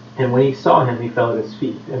 And when he saw him, he fell at his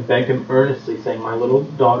feet, and begged him earnestly, saying, my little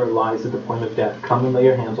daughter lies at the point of death. Come and lay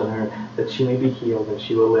your hands on her, that she may be healed, and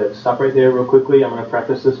she will live. Stop right there real quickly. I'm going to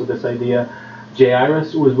preface this with this idea.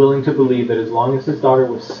 Jairus was willing to believe that as long as his daughter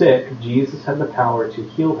was sick, Jesus had the power to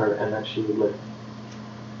heal her, and that she would live.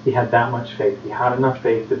 He had that much faith. He had enough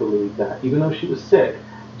faith to believe that, even though she was sick,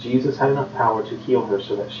 Jesus had enough power to heal her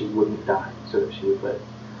so that she wouldn't die, so that she would live.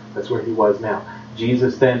 That's where he was now.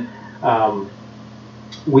 Jesus then...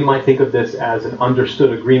 we might think of this as an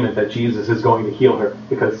understood agreement that Jesus is going to heal her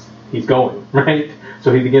because he's going, right?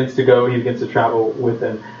 So he begins to go, he begins to travel with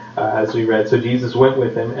him, as we read. So Jesus went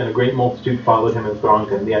with him, and a great multitude followed him and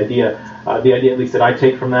thronged him. The idea at least that I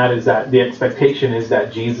take from that, is that the expectation is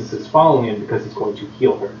that Jesus is following him because he's going to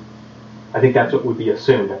heal her. I think that's what would be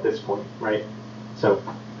assumed at this point, right? So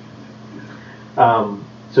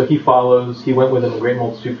he follows, he went with him, a great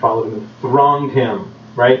multitude followed him and thronged him,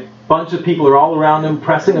 right? Bunch of people are all around him,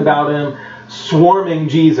 pressing about him, swarming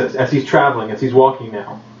Jesus as he's traveling, as he's walking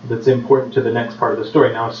now. That's important to the next part of the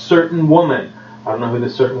story. Now, a certain woman, I don't know who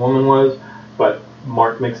this certain woman was, but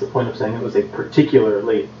Mark makes the point of saying it was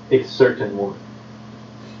particularly a certain woman.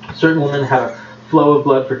 A certain woman had a flow of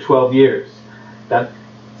blood for 12 years. That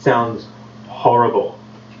sounds horrible.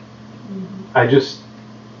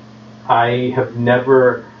 I have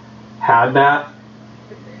never had that.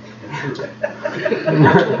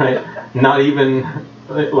 Right? Not even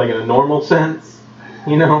like in a normal sense,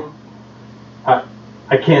 you know.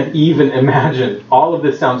 I can't even imagine. All of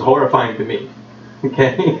this sounds horrifying to me.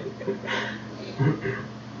 Okay.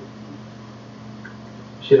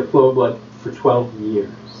 She had a flow of blood for 12 years,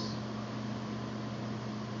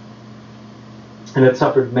 and had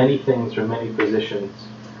suffered many things from many physicians.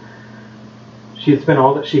 She had spent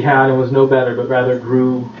all that she had and was no better, but rather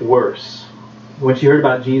grew worse. When she heard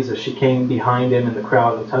about Jesus, she came behind him in the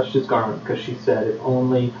crowd and touched his garment, because she said, if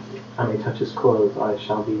only I may touch his clothes, I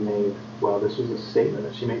shall be made well. This was a statement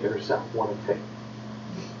that she made to herself, one of faith.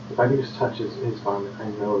 If I can just touch his garment, I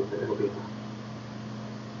know that it'll be enough.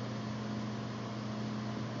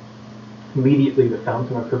 Immediately the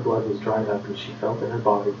fountain of her blood was dried up, and she felt in her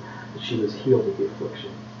body that she was healed of the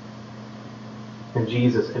affliction. And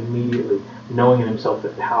Jesus immediately, knowing in himself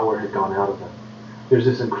that power had gone out of him, there's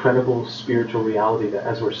this incredible spiritual reality that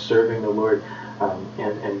as we're serving the Lord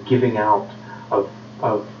and giving out of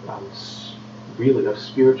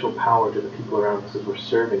spiritual power to the people around us, as we're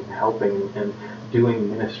serving, helping, and doing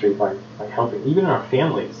ministry by helping, even in our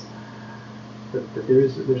families, that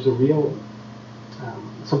there's a real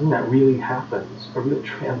something that really happens, a real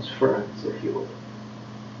transference, if you will.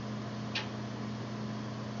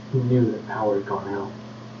 He knew that power had gone out.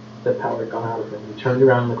 That power had gone out of him. He turned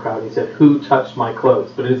around in the crowd and he said, who touched my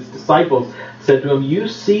clothes? But his disciples said to him, you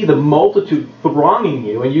see the multitude thronging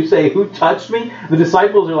you, and you say, who touched me? The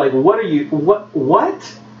disciples are like, what?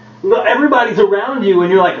 Everybody's around you,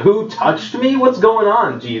 and you're like, who touched me? What's going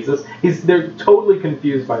on, Jesus? They're totally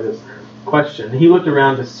confused by this question. He looked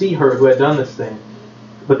around to see her who had done this thing.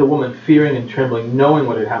 But the woman, fearing and trembling, knowing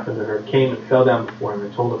what had happened to her, came and fell down before him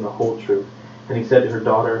and told him the whole truth. And he said to her,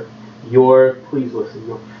 daughter, your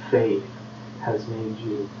faith has made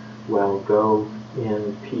you well. Go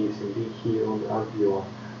in peace and be healed of your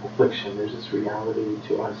affliction. There's this reality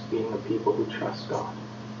to us being a people who trust God.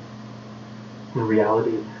 A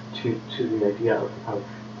reality to the idea of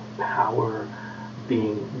power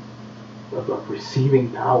of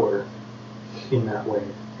receiving power in that way.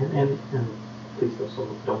 And please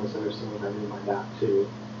don't misunderstand what I mean by that too.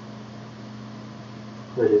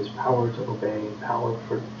 That is power to obey, power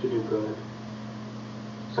to do good.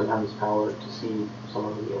 Sometimes power to see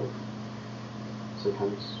someone healed.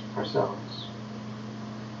 Sometimes ourselves.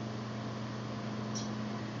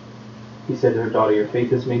 He said to her, daughter, your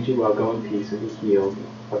faith has made you well. Go in peace and be healed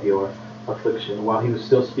of your affliction. While he was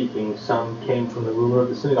still speaking, some came from the ruler of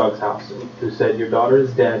the synagogue's house, who said, your daughter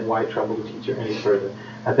is dead. Why trouble the teacher any further?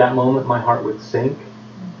 At that moment, my heart would sink.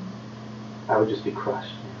 I would just be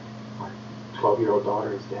crushed. My 12-year-old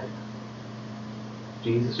daughter is dead.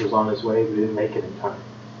 Jesus was on his way, but he didn't make it in time.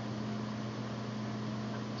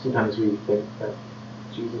 Sometimes we think that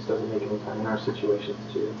Jesus doesn't make it in time in our situations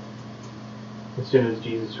too. As soon as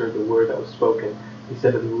Jesus heard the word that was spoken, he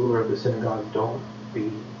said to the ruler of the synagogue, don't be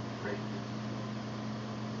afraid.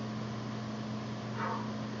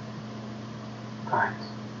 Guys,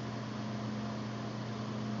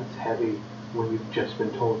 that's heavy when you've just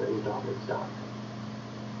been told that your daughter is dying.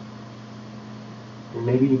 And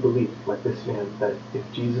maybe you believe, like this man, that if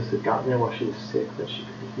Jesus had gotten there while she was sick, that she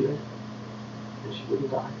could be healed and she wouldn't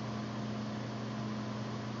die.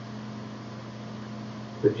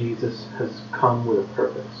 But Jesus has come with a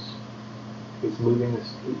purpose. He's moving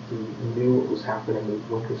this. He knew what was happening. He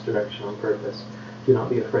went this direction on purpose. Do not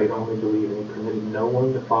be afraid, only believe. And he permitted no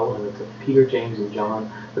one to follow him except Peter, James, and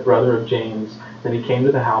John, the brother of James. Then he came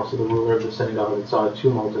to the house of the ruler of the synagogue and saw a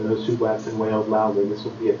tumult, and those who wept and wailed loudly. This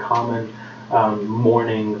would be a common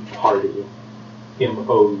mourning party.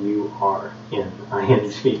 M-O-U-R-N-I-N-G,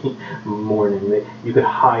 mourning. You could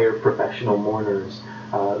hire professional mourners.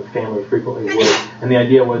 The family frequently would. And the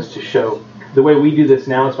idea was to show, the way we do this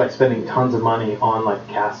now is by spending tons of money on like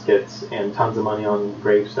caskets and tons of money on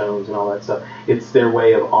gravestones and all that stuff. It's their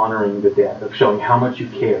way of honoring the dead, of showing how much you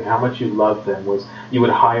cared, how much you loved them. Was you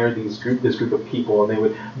would hire this group of people, and they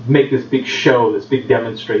would make this big show, this big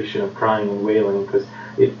demonstration of crying and wailing, because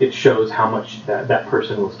it shows how much that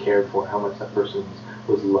person was cared for, how much that person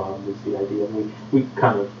was loved, is the idea. And we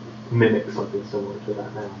kind of mimic something similar to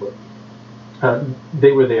that now. But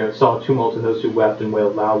they were there, saw a tumult, and those who wept and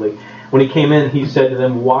wailed loudly. When he came in, he said to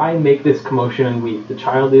them, why make this commotion and weep? The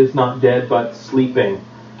child is not dead, but sleeping.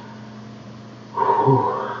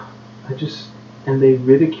 And they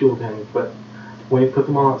ridiculed him. But when he put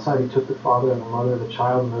them all outside, he took the father and the mother of the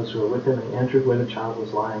child and those who were with him, and he entered where the child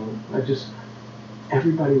was lying.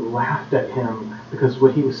 Everybody laughed at him because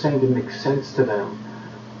what he was saying didn't make sense to them.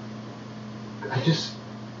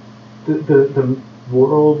 The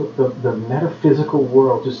world, the metaphysical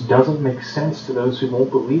world just doesn't make sense to those who won't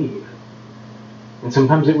believe. And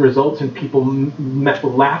sometimes it results in people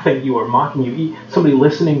laughing at you or mocking you. Somebody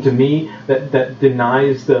listening to me that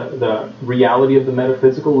denies the reality of the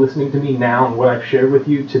metaphysical, listening to me now and what I've shared with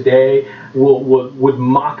you today would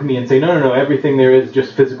mock me and say, no, everything there is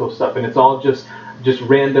just physical stuff, and it's all just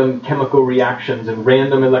random chemical reactions and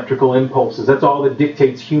random electrical impulses. That's all that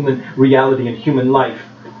dictates human reality and human life.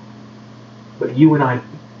 But you and I,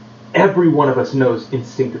 every one of us knows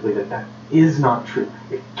instinctively that is not true.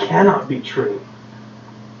 It cannot be true.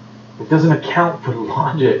 It doesn't account for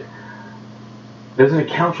logic. It doesn't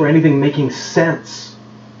account for anything making sense.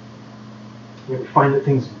 We find that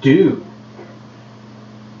things do.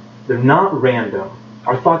 They're not random.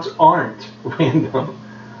 Our thoughts aren't random.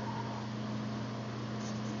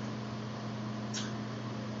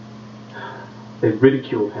 They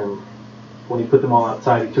ridiculed him. When he put them all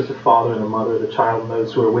outside, he took the father and the mother, the child, and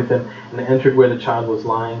those who were with him, and entered where the child was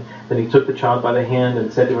lying. Then he took the child by the hand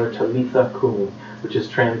and said to her, Talitha Kumi, which is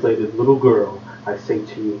translated, little girl, I say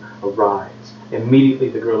to you, arise. Immediately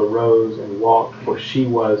the girl arose and walked, for she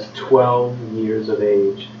was 12 years of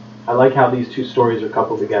age. I like how these two stories are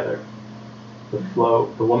coupled together. The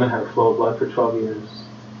woman had a flow of blood for 12 years,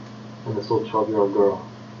 and this little 12-year-old girl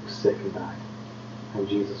was sick and died. And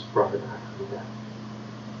Jesus brought her back from death.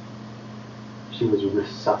 She was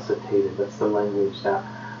resuscitated. That's the language that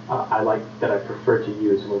I prefer to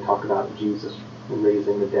use when we talk about Jesus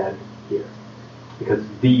raising the dead here. Because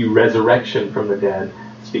the resurrection from the dead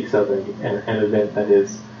speaks of an event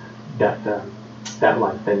that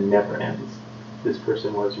life then never ends. This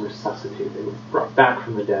person was resuscitated. They were brought back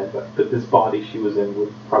from the dead, but this body she was in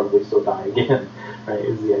would probably still die again, right,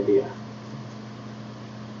 is the idea.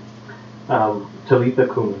 Talitha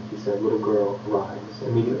Kumi, he said, little girl, arise.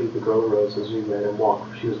 Immediately the girl arose, as we read, and walked,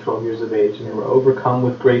 for she was 12 years of age, and they were overcome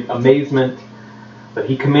with great amazement. But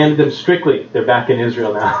he commanded them strictly, they're back in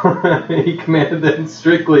Israel now, he commanded them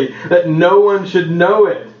strictly that no one should know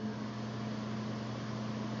it.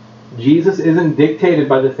 Jesus isn't dictated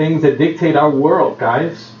by the things that dictate our world,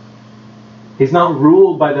 guys. He's not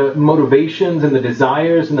ruled by the motivations and the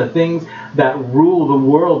desires and the things that rule the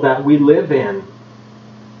world that we live in.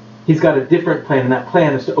 He's got a different plan, and that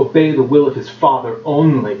plan is to obey the will of his Father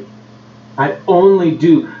only. I only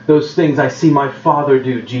do those things I see my Father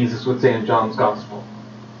do, Jesus would say in John's Gospel.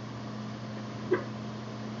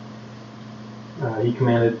 He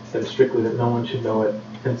commanded them strictly that no one should know it,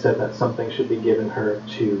 and said that something should be given her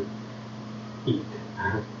to eat.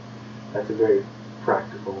 That's a very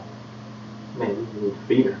practical. Man, you need to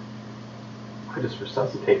feed her. I just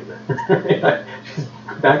resuscitated her. She's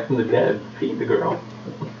back from the dead. Feed the girl.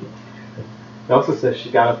 It also says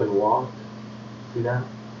she got up and walked. See that?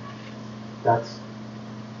 That's,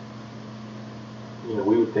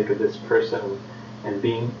 we would think of this person and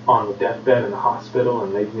being on the deathbed in the hospital,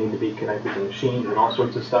 and they need to be connected to machines and all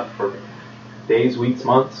sorts of stuff for days, weeks,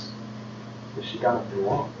 months. But she got up and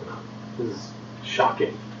walked. This is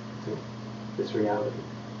shocking, this reality.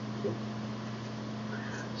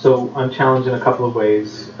 So I'm challenged in a couple of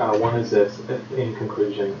ways. One is this, in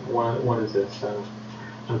conclusion. One is this.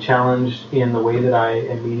 I'm challenged in the way that I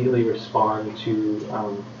immediately respond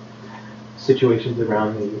to situations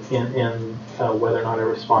around me, and whether or not I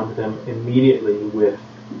respond to them immediately with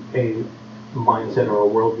a mindset or a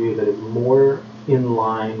worldview that is more in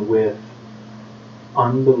line with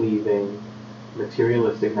unbelieving,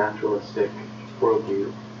 materialistic, naturalistic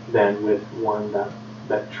worldview than with one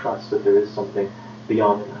that trusts that there is something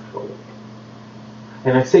beyond the natural world.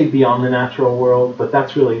 And I say beyond the natural world, but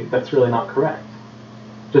that's really not correct.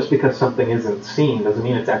 Just because something isn't seen doesn't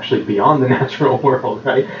mean it's actually beyond the natural world,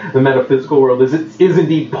 right? The metaphysical world is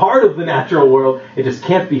indeed part of the natural world. It just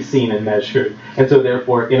can't be seen and measured. And so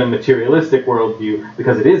therefore, in a materialistic worldview,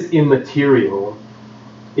 because it is immaterial,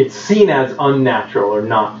 it's seen as unnatural or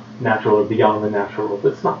not natural or beyond the natural world,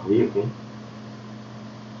 but it's not really.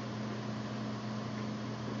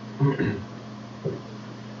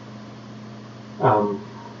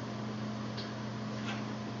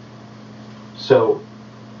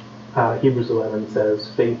 Hebrews 11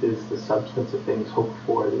 says, faith is the substance of things hoped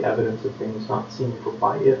for, the evidence of things not seen, for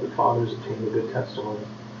by it the fathers obtained a good testimony.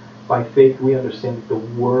 By faith we understand that the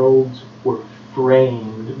worlds were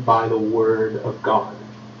framed by the word of God,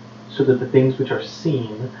 so that the things which are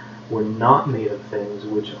seen were not made of things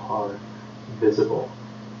which are visible.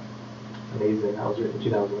 Amazing. That was written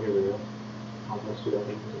 2,000 years ago. Almost 2,000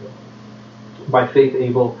 years ago. By faith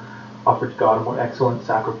Abel offered to God a more excellent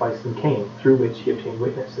sacrifice than Cain, through which he obtained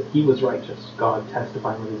witness that he was righteous, God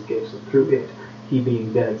testifying with his gifts, and through it, he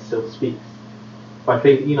being dead still speaks. By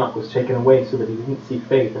faith Enoch was taken away so that he didn't see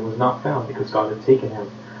faith and was not found because God had taken him.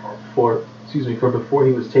 For before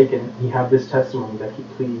he was taken, he had this testimony that he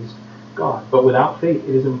pleased God. But without faith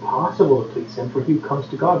it is impossible to please him, for he who comes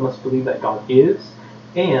to God must believe that God is,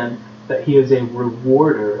 and that he is a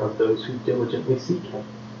rewarder of those who diligently seek him.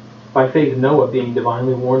 By faith Noah, being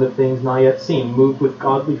divinely warned of things not yet seen, moved with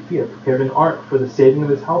godly fear, prepared an ark for the saving of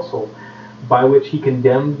his household, by which he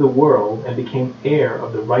condemned the world and became heir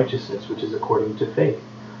of the righteousness which is according to faith.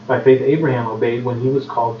 By faith Abraham obeyed when he was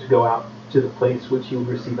called to go out to the place which he would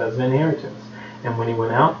receive as an inheritance. And when he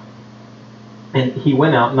went out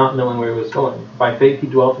not knowing where he was going. By faith he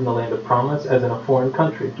dwelt in the land of promise as in a foreign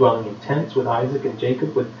country, dwelling in tents with Isaac and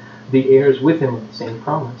Jacob, with the heirs with him of the same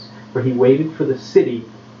promise. For he waited for the city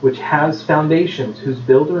which has foundations, whose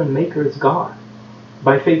builder and maker is God.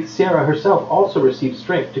 By faith Sarah herself also received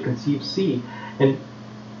strength to conceive seed, and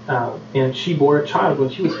she bore a child when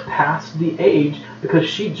she was past the age, because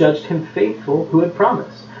she judged him faithful who had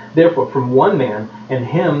promised. Therefore from one man, and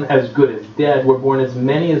him as good as dead, were born as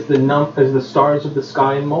many as the stars of the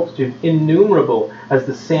sky in multitude, innumerable as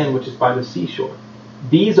the sand which is by the seashore.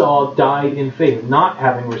 These all died in faith, not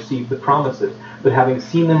having received the promises, but having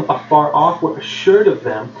seen them afar off, were assured of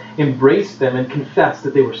them, embraced them, and confessed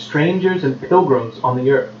that they were strangers and pilgrims on the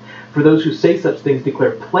earth. For those who say such things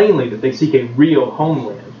declare plainly that they seek a real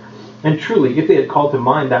homeland. And truly, if they had called to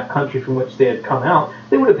mind that country from which they had come out,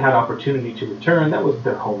 they would have had opportunity to return. That was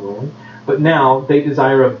their homeland. But now they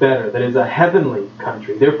desire a better, that is, a heavenly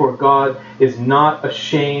country. Therefore God is not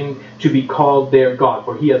ashamed to be called their God,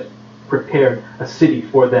 for he has prepared a city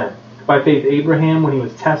for them. By faith Abraham, when he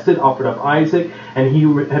was tested, offered up Isaac, and he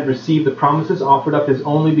who had received the promises offered up his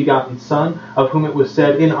only begotten son, of whom it was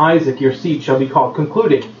said, in Isaac your seed shall be called,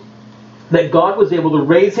 concluding that God was able to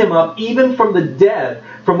raise him up even from the dead,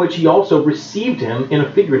 from which he also received him in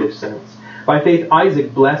a figurative sense. By faith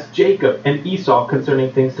Isaac blessed Jacob and Esau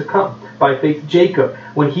concerning things to come. By faith Jacob,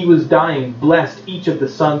 when he was dying, blessed each of the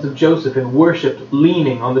sons of Joseph and worshipped,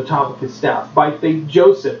 leaning on the top of his staff. By faith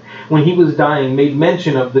Joseph, when he was dying, made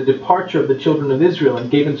mention of the departure of the children of Israel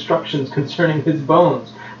and gave instructions concerning his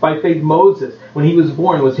bones. By faith Moses, when he was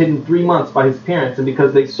born, was hidden 3 months by his parents, and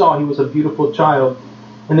because they saw he was a beautiful child,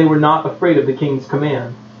 and they were not afraid of the king's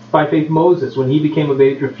command. By faith Moses, when he became of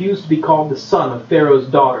age, refused to be called the son of Pharaoh's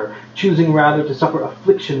daughter, choosing rather to suffer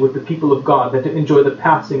affliction with the people of God than to enjoy the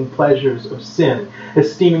passing pleasures of sin,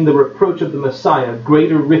 esteeming the reproach of the Messiah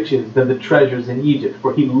greater riches than the treasures in Egypt,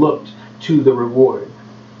 for he looked to the reward.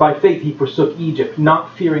 By faith he forsook Egypt,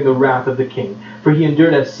 not fearing the wrath of the king, for he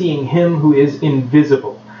endured as seeing him who is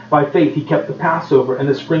invisible. By faith he kept the Passover and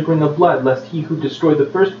the sprinkling of blood, lest he who destroyed the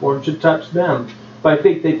firstborn should touch them. By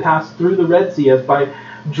faith they passed through the Red Sea as by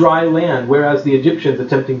dry land, whereas the Egyptians,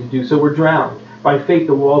 attempting to do so, were drowned. By faith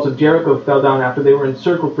the walls of Jericho fell down after they were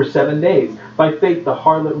encircled for 7 days. By faith the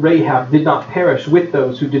harlot Rahab did not perish with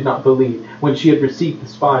those who did not believe, when she had received the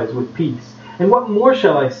spies with peace. And what more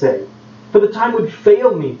shall I say? For the time would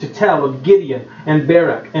fail me to tell of Gideon and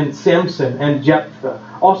Barak and Samson and Jephthah,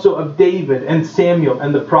 also of David and Samuel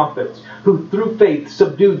and the prophets, who through faith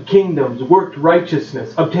subdued kingdoms, worked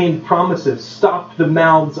righteousness, obtained promises, stopped the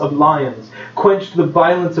mouths of lions, quenched the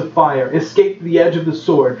violence of fire, escaped the edge of the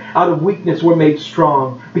sword, out of weakness were made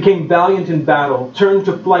strong, became valiant in battle, turned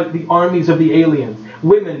to flight the armies of the aliens.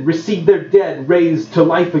 Women received their dead raised to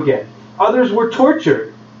life again. Others were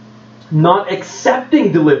tortured, not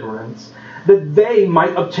accepting deliverance, that they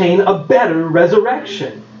might obtain a better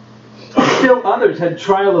resurrection. Still others had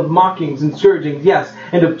trial of mockings and scourgings, yes,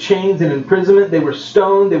 and of chains and imprisonment. They were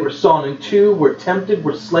stoned, they were sawn in two, were tempted,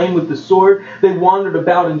 were slain with the sword. They wandered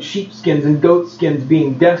about in sheepskins and goatskins,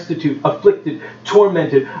 being destitute, afflicted,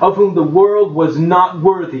 tormented, of whom the world was not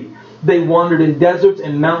worthy. They wandered in deserts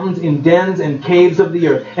and mountains, in dens and caves of the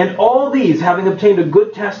earth. And all these, having obtained a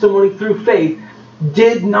good testimony through faith,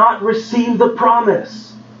 did not receive the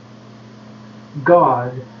promise,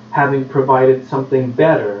 God having provided something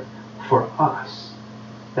better for us,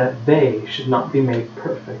 that they should not be made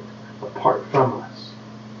perfect apart from us.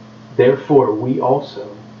 Therefore we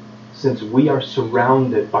also, since we are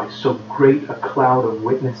surrounded by so great a cloud of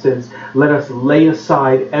witnesses, let us lay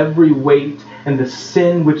aside every weight and the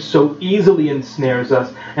sin which so easily ensnares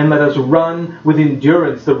us, and let us run with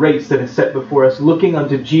endurance the race that is set before us, looking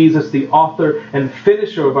unto Jesus, the author and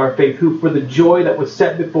finisher of our faith, who for the joy that was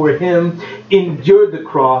set before him endured the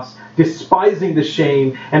cross, despising the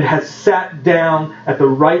shame, and has sat down at the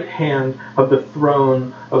right hand of the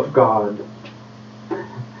throne of God.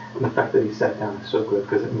 And the fact that he sat down is so good,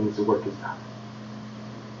 because it means the work is done.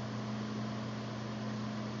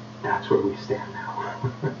 That's where we stand now.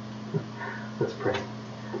 Let's pray.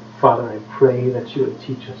 Father, I pray that you would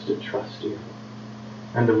teach us to trust you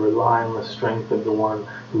and to rely on the strength of the one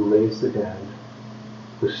who raised the dead,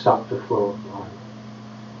 who stopped the flow of blood,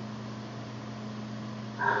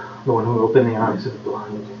 the one who opened the eyes of the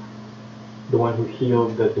blind, the one who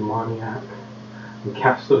healed the demoniac and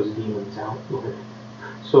cast those demons out, Lord.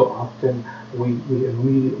 So often we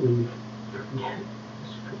immediately forget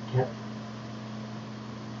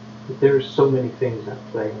that there are so many things at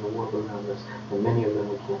play in the world around us, and many of them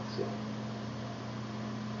we can't see.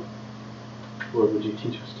 Lord, would you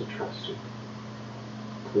teach us to trust you?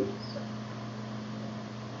 Please.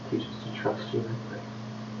 Teach us to trust you, I pray,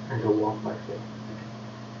 and to walk by faith.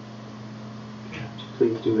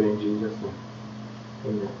 Please do it in Jesus' name.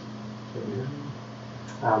 Amen.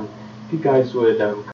 Amen. If you guys would